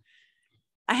 Raquel.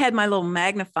 I had my little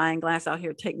magnifying glass out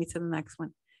here. Take me to the next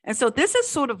one. And so this is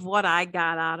sort of what I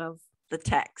got out of the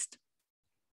text.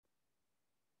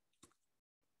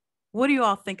 What do you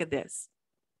all think of this?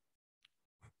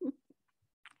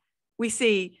 We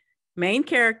see main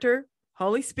character,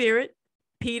 Holy Spirit,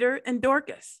 Peter, and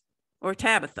Dorcas, or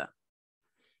Tabitha.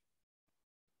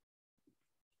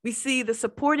 We see the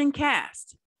supporting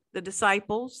cast, the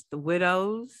disciples, the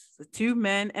widows, the two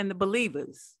men, and the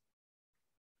believers.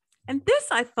 And this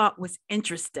I thought was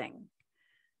interesting.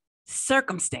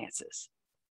 Circumstances,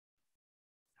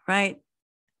 right?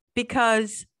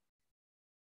 Because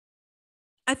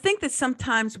I think that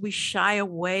sometimes we shy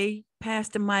away,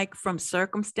 Pastor Mike, from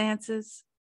circumstances,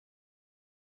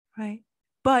 right?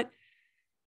 But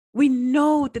we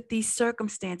know that these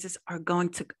circumstances are going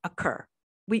to occur.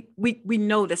 We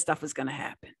know that stuff is going to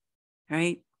happen,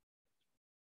 right?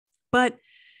 But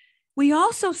we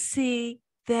also see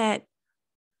that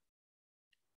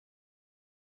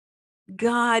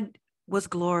God was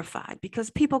glorified because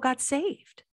people got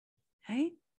saved,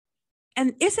 right?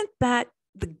 And isn't that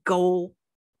the goal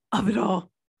of it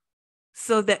all?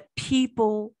 So that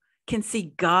people can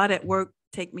see God at work.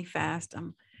 Take me fast.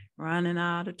 I'm running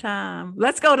out of time.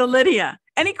 Let's go to Lydia.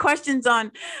 Any questions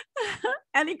on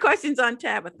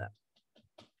Tabitha?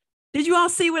 Did you all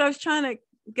see what I was trying to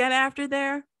get after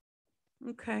there?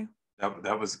 Okay.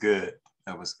 That was good.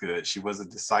 That was good. She was a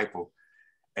disciple.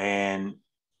 And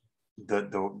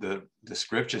the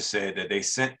scripture said that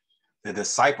the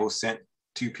disciples sent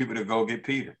 2 people to go get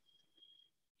Peter.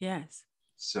 Yes.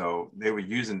 So they were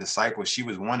using disciples. She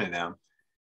was one of them.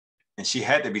 And she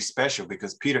had to be special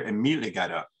because Peter immediately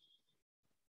got up.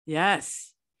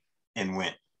 Yes. And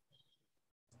went.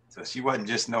 So she wasn't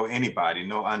just anybody,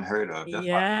 no unheard of.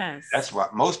 That's why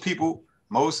most people,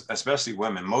 especially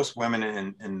women, most women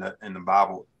in the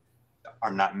Bible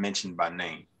are not mentioned by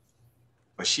name.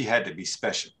 But she had to be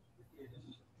special.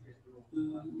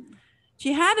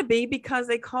 She had to be because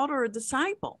they called her a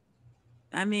disciple.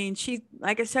 I mean,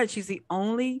 like I said, she's the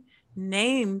only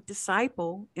named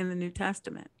disciple in the New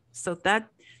Testament. So that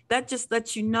just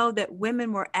lets you know that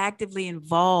women were actively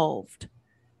involved,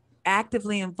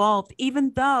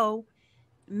 even though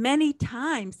many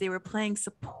times they were playing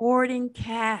supporting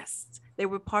casts. They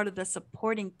were part of the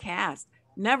supporting cast.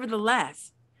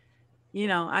 Nevertheless,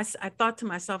 I thought to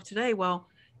myself today, well,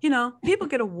 people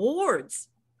get awards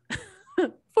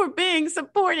for being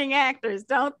supporting actors,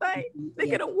 don't they? They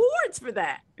get awards for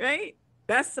that, right?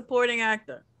 Best supporting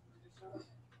actor,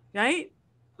 right?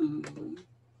 Mm-hmm.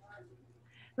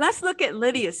 Let's look at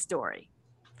Lydia's story.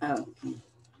 Oh.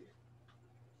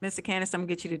 Mr. Candace, I'm gonna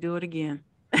get you to do it again.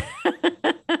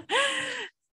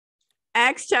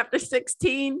 Acts chapter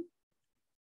 16.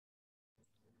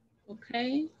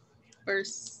 Okay,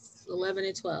 verse 11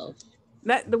 and 12.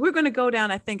 We're going to go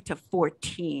down, I think, to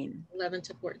 14. 11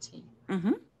 to 14.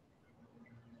 Mm-hmm.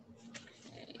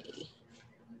 Okay.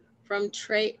 From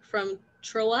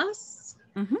Troas,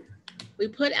 mm-hmm. we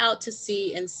put out to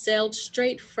sea and sailed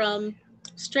straight for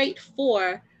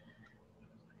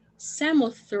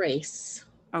Samothrace.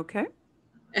 Okay.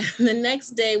 And the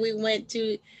next day we went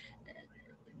to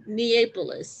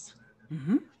Neapolis.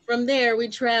 Mm-hmm. From there, we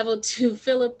traveled to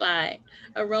Philippi,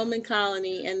 a Roman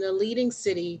colony and the leading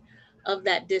city of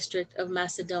that district of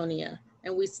Macedonia,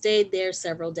 and we stayed there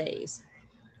several days.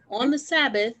 On the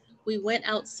Sabbath, we went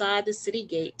outside the city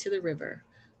gate to the river,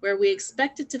 where we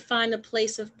expected to find a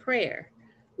place of prayer.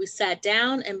 We sat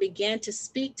down and began to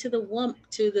speak to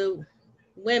the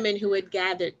women who had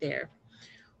gathered there.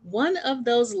 One of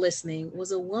those listening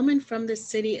was a woman from the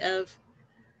city of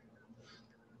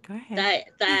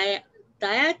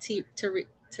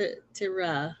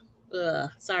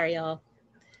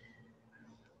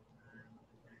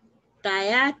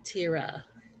Thyatira,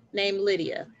 named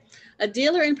Lydia, a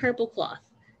dealer in purple cloth.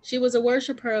 She was a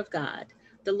worshiper of God.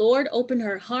 The Lord opened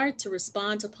her heart to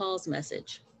respond to Paul's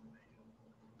message.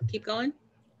 Keep going.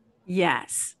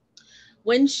 Yes.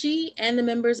 When she and the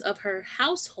members of her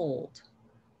household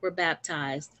were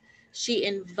baptized, she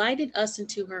invited us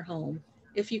into her home.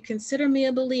 If you consider me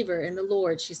a believer in the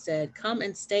Lord, she said, come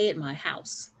and stay at my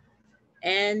house.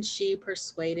 And she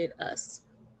persuaded us.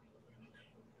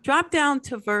 Drop down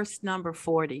to verse number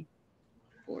 40.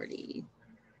 40.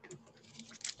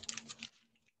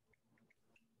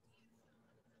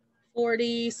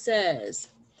 40 says,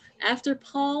 after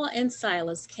Paul and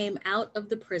Silas came out of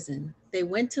the prison, they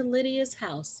went to Lydia's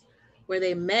house, where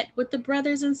they met with the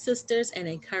brothers and sisters and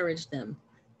encouraged them.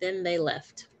 Then they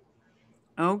left.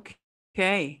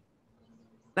 Okay.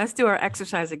 Let's do our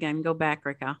exercise again. Go back,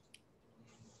 Raquel.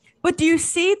 But do you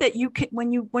see that you can,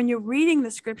 when you're reading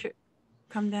the scripture,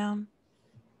 come down.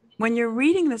 When you're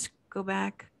reading this, go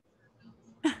back.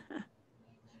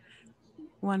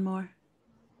 One more.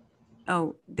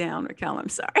 Oh, down, Raquel, I'm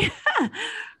sorry.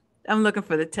 I'm looking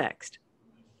for the text.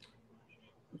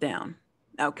 Down.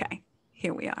 Okay,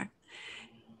 here we are.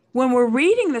 When we're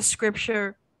reading the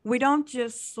scripture, we don't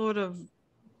just sort of,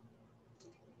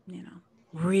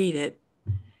 read it.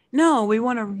 No, we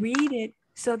want to read it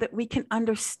so that we can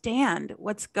understand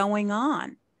what's going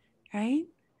on, right?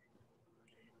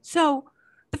 So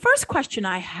the first question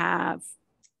I have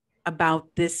about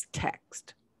this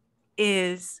text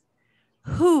is,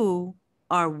 who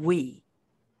are we?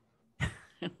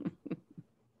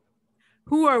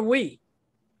 Who are we?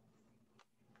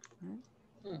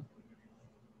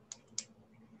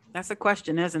 That's a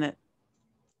question, isn't it?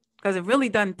 Because it really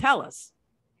doesn't tell us.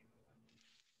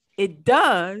 It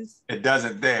does. It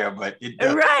doesn't there, but it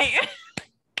does. Right.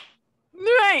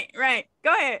 Right.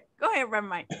 Go ahead, Reverend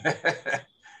Mike.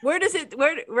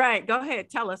 Right, go ahead.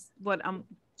 Tell us what I'm.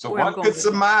 So one could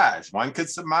surmise,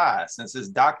 since it's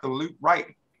Dr. Luke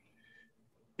writing,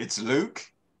 it's Luke,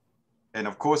 and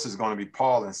of course it's going to be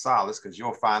Paul and Silas, because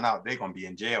you'll find out they're going to be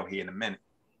in jail here in a minute.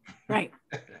 Right.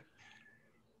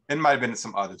 And might have been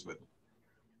some others with him.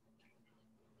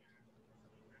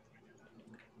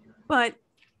 But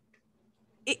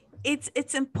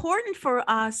it's important for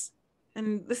us,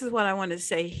 and this is what I want to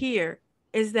say here,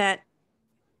 is that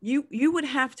you would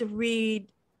have to read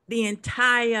the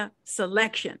entire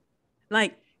selection.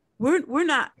 Like we're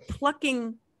not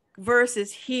plucking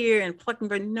verses here and plucking,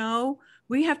 but no,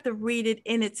 we have to read it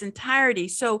in its entirety.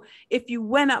 So if you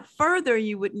went up further,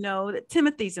 you would know that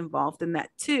Timothy's involved in that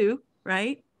too,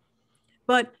 right?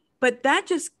 But that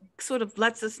just sort of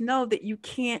lets us know that you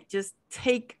can't just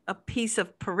take a piece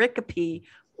of pericope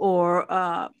or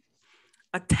a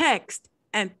text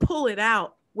and pull it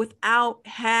out without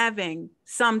having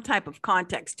some type of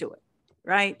context to it,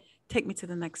 right? Take me to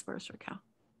the next verse, Raquel.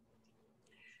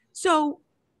 So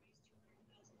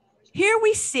here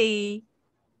we see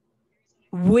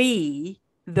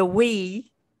the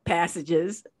we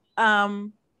passages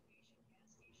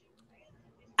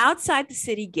outside the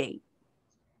city gate,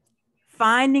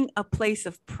 finding a place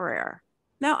of prayer.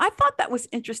 Now, I thought that was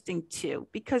interesting too,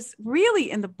 because really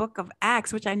in the book of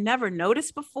Acts, which I never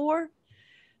noticed before,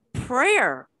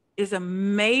 prayer is a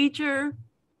major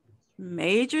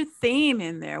theme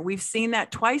in there. We've seen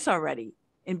that twice already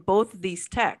in both of these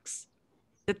texts,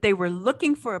 that they were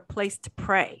looking for a place to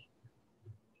pray,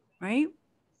 right?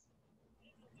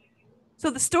 So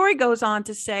the story goes on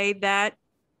to say that,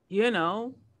 you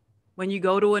know, when you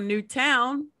go to a new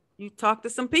town, you talk to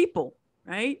some people,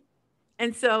 right?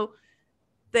 And so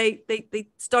they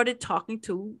started talking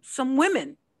to some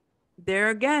women. There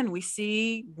again, we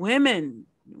see women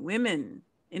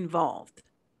involved.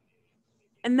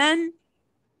 And then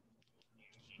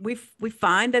we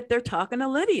find that they're talking to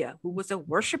Lydia, who was a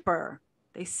worshiper.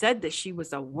 They said that she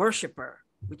was a worshiper,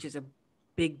 which is a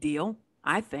big deal,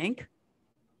 I think.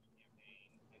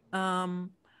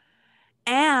 And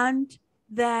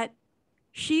that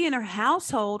she and her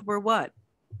household were what?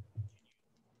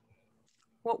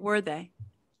 What were they?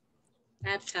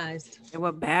 Baptized. They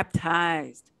were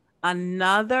baptized.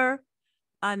 Another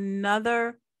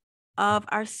of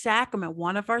our sacrament,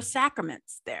 one of our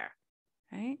sacraments there,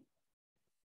 right?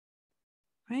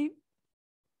 Right?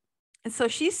 And so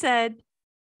she said,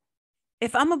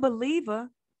 if I'm a believer,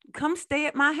 come stay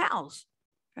at my house,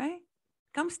 right?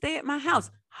 Come stay at my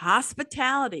house.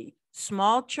 Hospitality,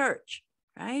 small church,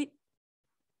 right?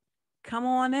 Come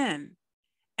on in.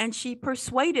 And she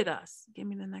persuaded us. Give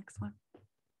me the next one.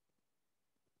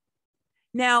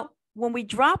 Now, when we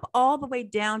drop all the way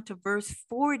down to verse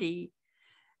 40,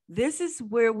 this is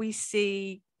where we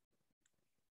see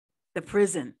the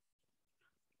prison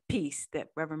piece that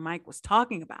Reverend Mike was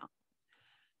talking about.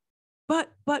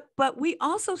 But we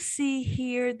also see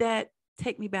here that,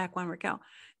 take me back one, Raquel,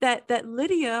 that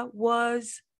Lydia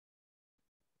was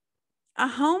a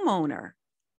homeowner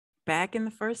back in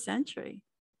the first century.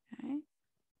 Okay?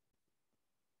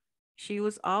 She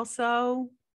was also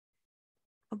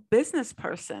a business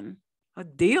person, a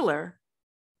dealer.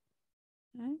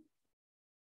 Okay?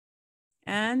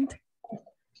 And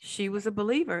she was a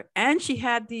believer. And she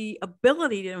had the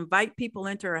ability to invite people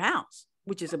into her house,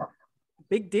 which is a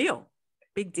big deal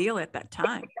at that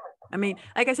time. I mean,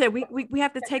 like I said, we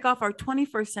have to take off our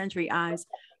 21st century eyes,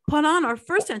 put on our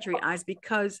first century eyes,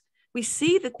 because we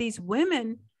see that these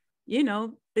women, you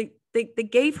know, they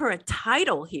gave her a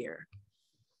title here,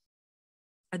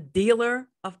 a dealer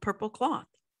of purple cloth,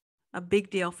 a big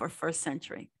deal for first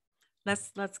century.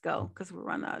 Let's go, because we're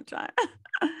running out of time.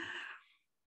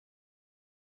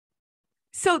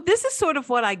 So this is sort of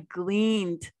what I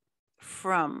gleaned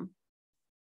from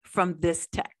this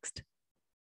text.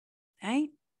 Okay?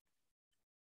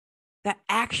 The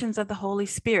actions of the Holy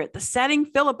Spirit, the setting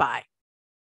Philippi,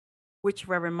 which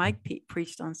Reverend Mike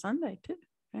preached on Sunday too.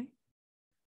 Okay?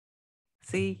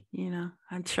 See, you know,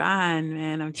 I'm trying,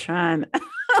 man. I'm trying.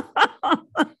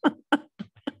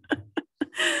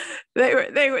 They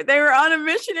were on a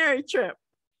missionary trip,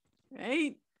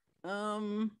 right?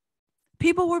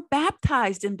 People were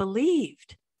baptized and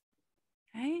believed.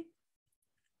 Okay?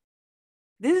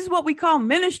 This is what we call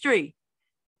ministry.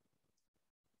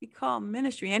 We call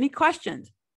ministry. Any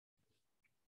questions?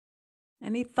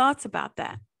 Any thoughts about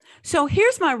that? So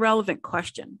here's my relevant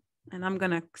question, and I'm going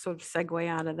to sort of segue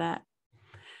out of that.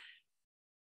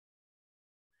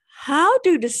 How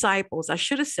do disciples, I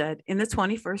should have said in the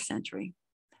 21st century,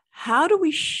 how do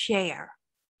we share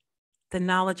the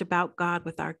knowledge about God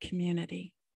with our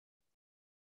community?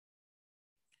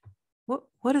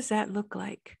 What does that look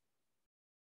like?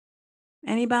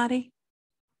 Anybody?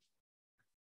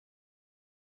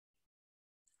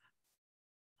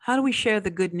 How do we share the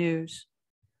good news?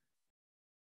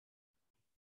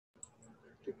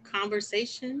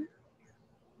 conversation.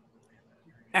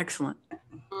 Excellent.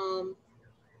 Um,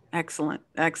 Excellent.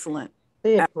 Excellent.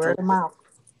 Yeah, word of mouth.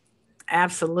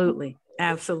 Absolutely.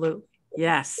 Absolutely.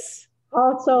 Yes.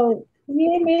 Also, can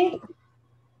you hear me?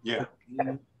 Yeah.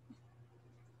 Can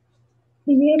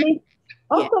you hear me?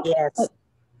 Yeah. Also, yes.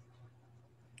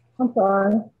 I'm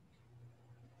sorry.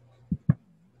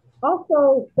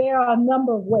 Also, there are a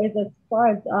number of ways as far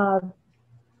as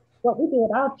what we do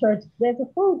at our church. There's a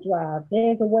food drive.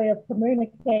 There's a way of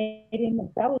communicating and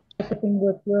fellowshipping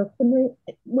with your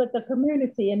with the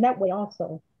community in that way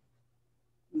also.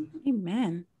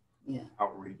 Amen. Yeah.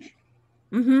 Outreach.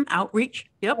 Outreach.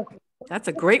 Yep. That's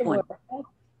a great one.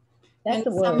 That's and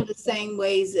the some word. of the same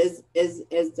ways as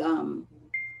the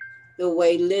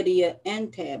way Lydia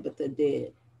and Tabitha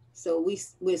did. So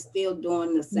we're still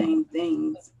doing the same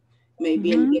things,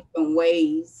 maybe in different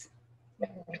ways.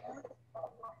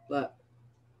 But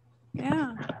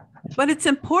yeah. But it's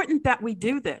important that we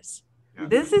do this. Yeah.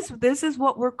 This is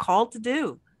what we're called to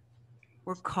do.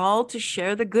 We're called to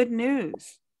share the good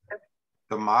news.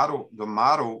 The model,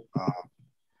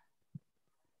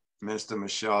 Minister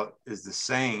Michelle, is the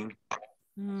same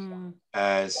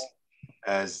as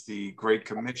the Great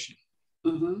Commission.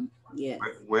 yeah.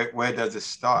 Where does it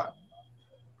start?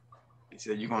 He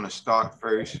said you're going to start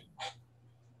first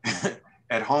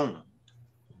at home.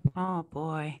 Oh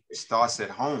boy. It starts at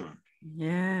home.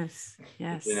 Yes.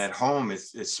 Yes. And at home it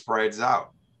spreads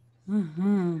out.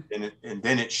 And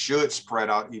then it should spread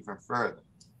out even further.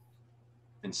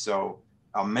 And so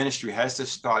our ministry has to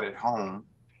start at home,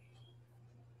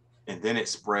 and then it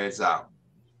spreads out.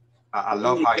 I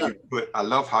love how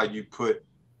you put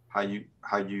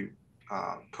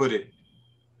it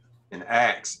in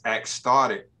Acts. Acts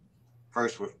started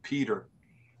first with Peter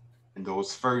in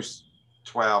those first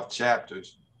 12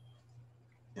 chapters.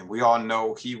 And we all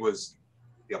know he was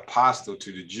the apostle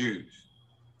to the Jews.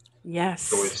 Yes.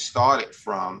 So it started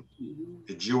from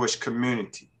the Jewish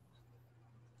community,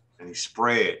 and he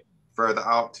spread further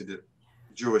out to the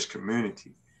Jewish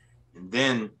community. And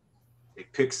then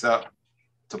it picks up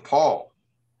to Paul.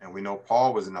 And we know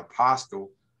Paul was an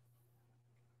apostle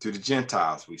to the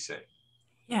Gentiles, we say.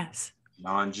 Yes.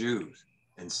 Non-Jews.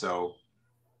 And so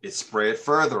it spread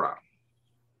further out.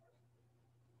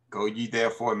 Go ye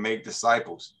therefore and make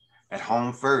disciples at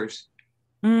home first,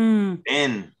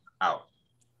 then out.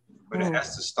 But it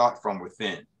has to start from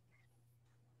within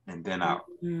and then out.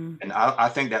 And I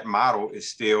think that model is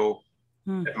still,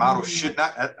 that model should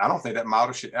not, I don't think that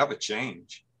model should ever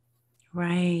change.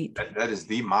 Right. That is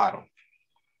the model.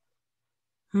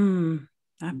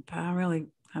 I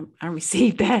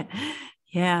received that.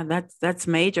 Yeah, that's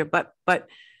major. But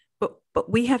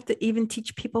we have to even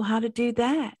teach people how to do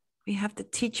that. We have to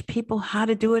teach people how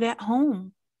to do it at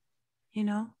home,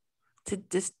 to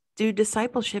just do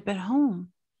discipleship at home.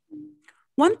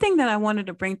 One thing that I wanted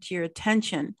to bring to your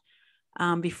attention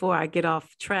before I get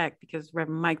off track, because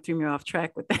Reverend Mike threw me off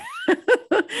track with that.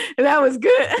 That was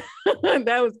good.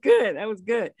 That was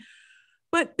good.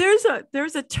 But there's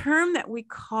a term that we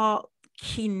call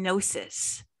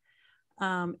kenosis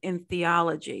in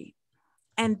theology.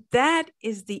 And that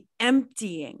is the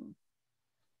emptying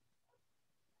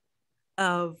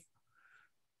of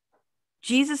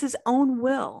Jesus's own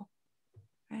will,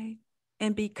 right?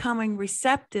 And becoming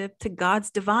receptive to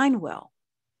God's divine will.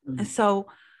 And so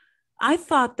I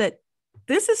thought that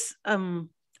this is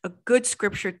a good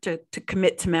scripture to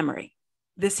commit to memory.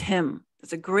 This hymn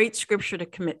is a great scripture to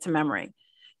commit to memory,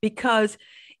 because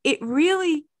it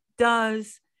really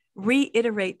does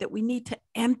reiterate that we need to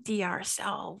empty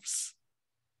ourselves,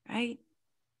 right?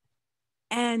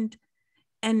 And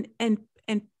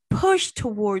push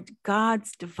toward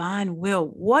God's divine will.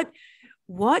 What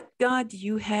God do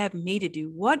you have me to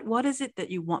do? What is it that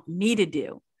you want me to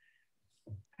do?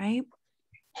 Right?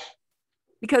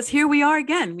 Because here we are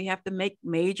again. We have to make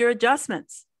major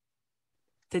adjustments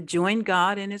to join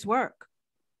God in his work.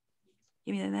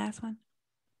 Give me the last one.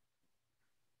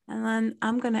 And then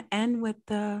I'm going to end with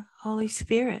the Holy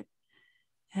Spirit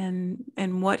and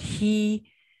what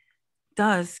he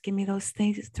does. Give me those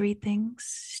things, 3 things.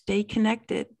 Stay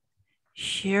connected.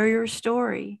 Share your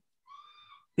story.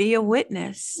 Be a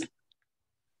witness.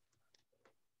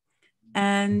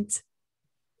 And,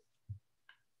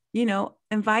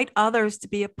 invite others to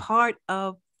be a part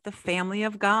of the family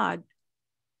of God.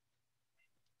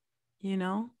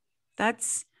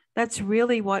 That's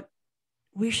really what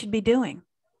we should be doing,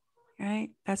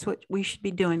 right? That's what we should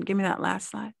be doing. Give me that last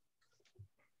slide.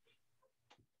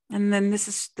 And then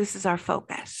this is our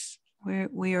focus.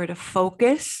 We are to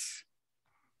focus.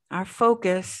 Our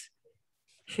focus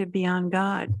should be on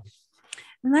God.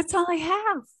 And that's all I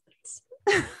have.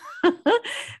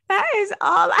 That is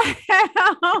all I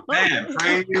have. Man,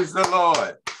 praise the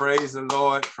Lord. Praise the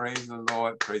Lord. Praise the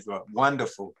Lord. Praise the Lord.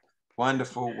 Wonderful,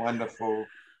 wonderful, wonderful,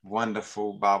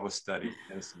 wonderful Bible study,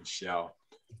 Miss Michelle.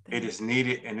 It is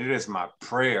needed, and it is my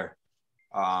prayer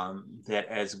that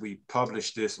as we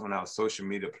publish this on our social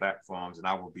media platforms, and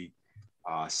I will be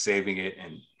saving it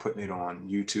and putting it on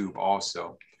YouTube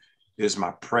also, it is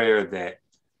my prayer that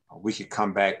we could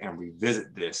come back and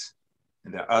revisit this,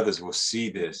 and that others will see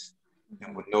this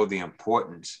and will know the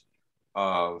importance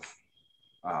of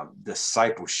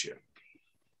discipleship,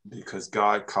 because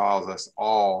God calls us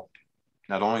all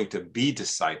not only to be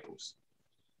disciples,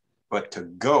 but to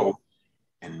go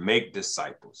and make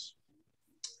disciples.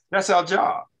 That's our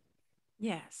job.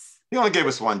 Yes. He only gave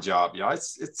us one job, y'all.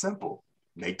 It's simple.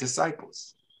 Make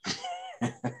disciples.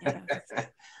 Yes.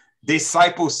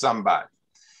 Disciple somebody.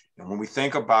 And when we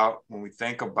think about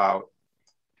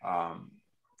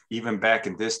even back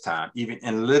in this time, even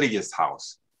in Lydia's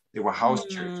house, they were house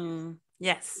churches.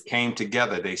 Yes. Came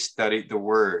together, they studied the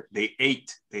word, they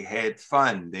ate, they had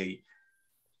fun.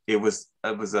 It was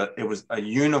a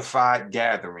unified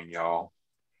gathering, y'all.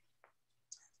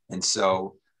 And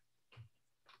so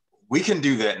we can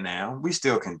do that now. We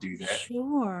still can do that.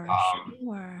 Sure.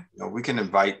 We can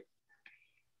invite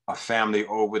a family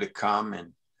over to come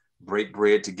and break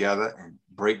bread together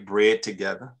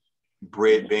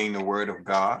bread being the word of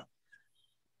God.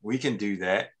 We can do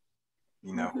that.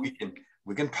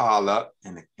 We can pile up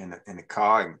in the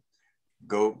car and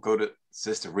go to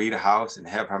Sister Rita's house and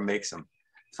have her make some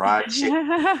fried chicken.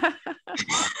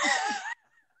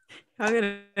 I'm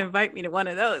gonna invite me to one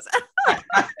of those.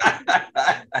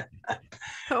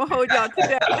 I'll hold y'all to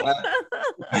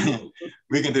that.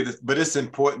 We can do this, but it's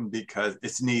important because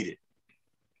it's needed.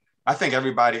 I think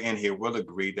everybody in here will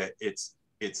agree that it's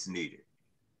needed.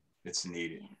 It's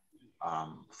needed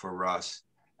for us.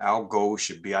 Our goal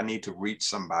should be, I need to reach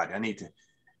somebody. I need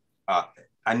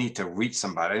to reach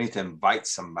somebody. I need to invite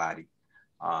somebody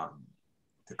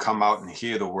to come out and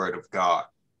hear the word of God.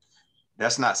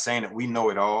 That's not saying that we know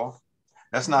it all.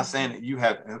 That's not saying that you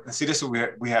have, see, this is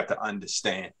what we have to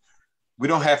understand. We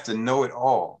don't have to know it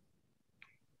all,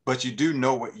 but you do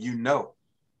know what you know.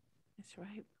 That's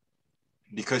right.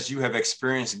 Because you have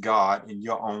experienced God in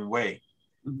your own way.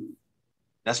 Mm-hmm.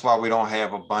 That's why we don't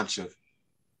have a bunch of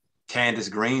Candace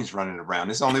Greens running around.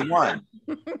 There's only one.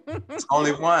 It's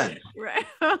only one. Right.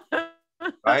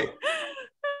 Right?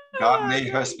 God made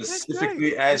her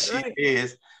specifically as she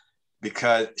is,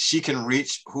 because she can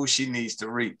reach who she needs to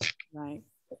reach. Right.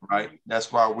 Right?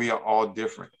 That's why we are all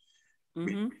different.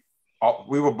 Mm-hmm.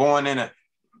 We were born in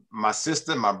my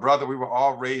sister, my brother, we were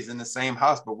all raised in the same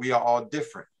house, but we are all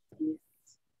different.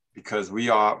 Because we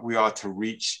are to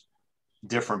reach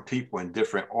different people and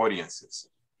different audiences.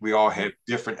 We all have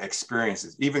different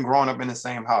experiences. Even growing up in the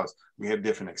same house, we have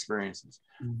different experiences.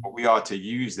 Mm-hmm. But we are to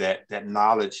use that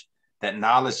knowledge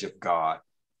of God.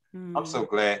 Mm-hmm.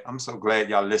 I'm so glad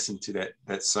y'all listened to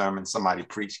that sermon somebody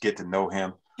preached, get to know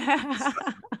him.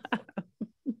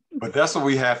 But that's what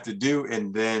we have to do.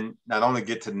 And then not only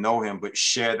get to know him, but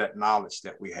share that knowledge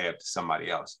that we have to somebody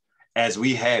else. As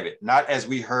we have it, not as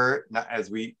we heard, not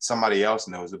as somebody else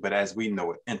knows it, but as we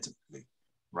know it intimately,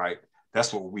 right?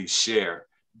 That's what we share.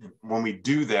 When we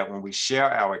do that, when we share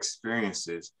our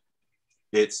experiences,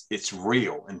 it's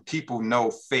real, and people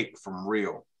know fake from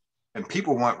real, and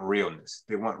people want realness.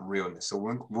 They want realness. So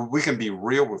when we can be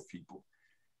real with people,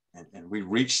 and we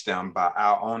reach them by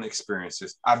our own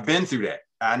experiences. I've been through that.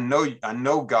 I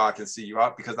know God can see you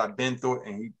out because I've been through it,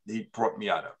 and he brought me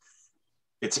out of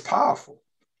it. It's powerful.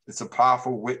 It's a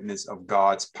powerful witness of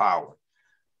God's power.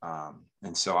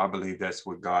 And so I believe that's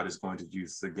what God is going to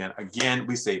use again. Again,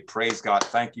 we say, praise God.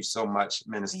 Thank you so much,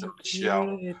 Minister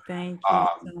Michelle. Thank you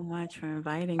so much for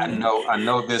inviting me. I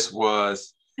know this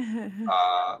was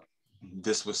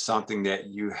something that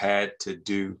you had to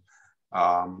do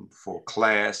for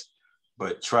class,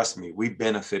 but trust me, we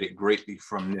benefited greatly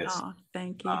from this. Oh,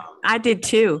 thank you. I did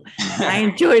too. I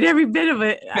enjoyed every bit of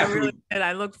it. I really did.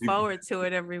 I look forward to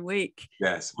it every week.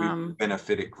 Yes, we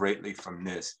benefited greatly from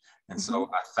this. And so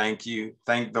I thank you.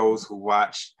 Thank those who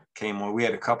watched, came on. We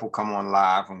had a couple come on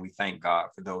live, and we thank God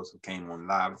for those who came on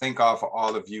live. Thank God for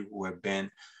all of you who have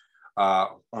been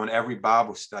on every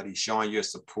Bible study, showing your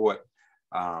support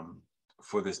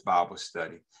for this Bible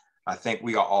study. I think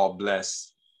we are all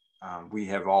blessed. We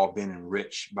have all been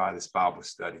enriched by this Bible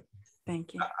study.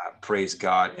 Thank you. I praise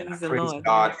God, and I praise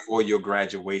God for your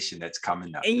graduation that's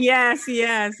coming up. Yes.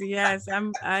 I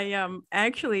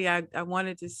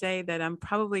wanted to say that I'm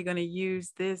probably going to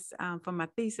use this for my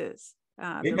thesis.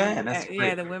 Amen. That's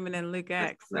great. The women in Luke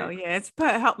That's Acts. So great. yeah, it's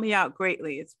helped me out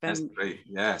greatly. It's been That's great.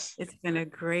 Yes. It's been a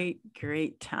great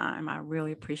time. I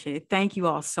really appreciate it. Thank you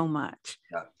all so much.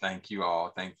 Yeah, thank you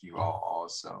all. Thank you all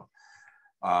also.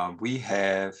 We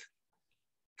have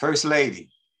First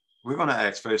Lady. We're going to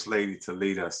ask First Lady to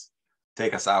lead us,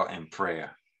 take us out in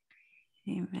prayer.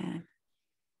 Amen.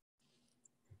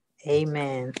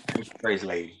 Amen. Praise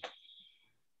Lady.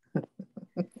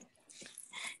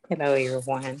 Hello,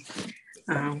 everyone.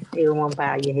 Everyone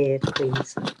bow your head,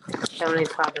 please. Heavenly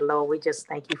Father, Lord, we just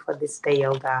thank you for this day,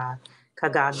 oh God.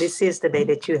 Because God, this is the day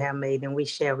that you have made, and we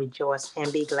shall rejoice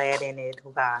and be glad in it,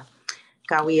 oh God.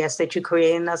 God, we ask that you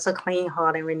create in us a clean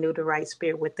heart and renew the right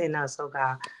spirit within us, oh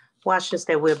God. Wash us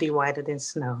that we'll be whiter than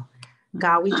snow.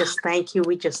 God, we just thank you.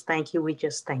 We just thank you. We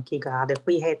just thank you, God. If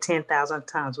we had 10,000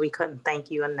 tongues, we couldn't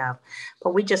thank you enough.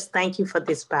 But we just thank you for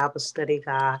this Bible study,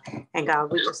 God. And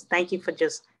God, we just thank you for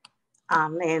just,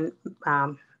 I'm going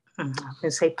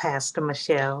to say Pastor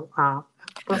Michelle,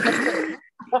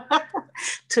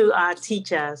 to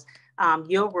teach us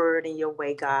your word and your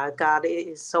way, God. God, it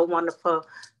is so wonderful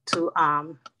to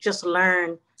just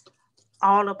learn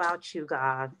all about you,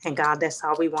 God. And God, that's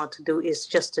all we want to do is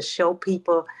just to show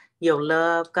people your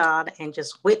love, God, and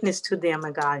just witness to them,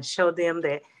 and God, and show them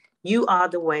that you are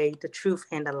the way, the truth,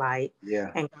 and the light. Yeah.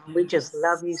 And God, we just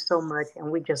love you so much, and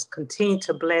we just continue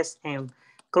to bless and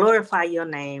glorify your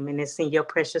name. And it's in your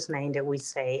precious name that we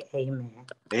say amen.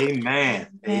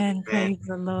 Amen. Amen. Praise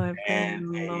the Lord. Praise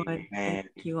Amen. the Lord. Amen.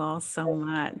 Thank you all so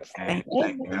much. Thank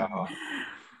Thank you all.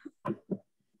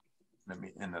 Let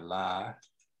me end the live.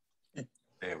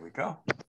 There we go.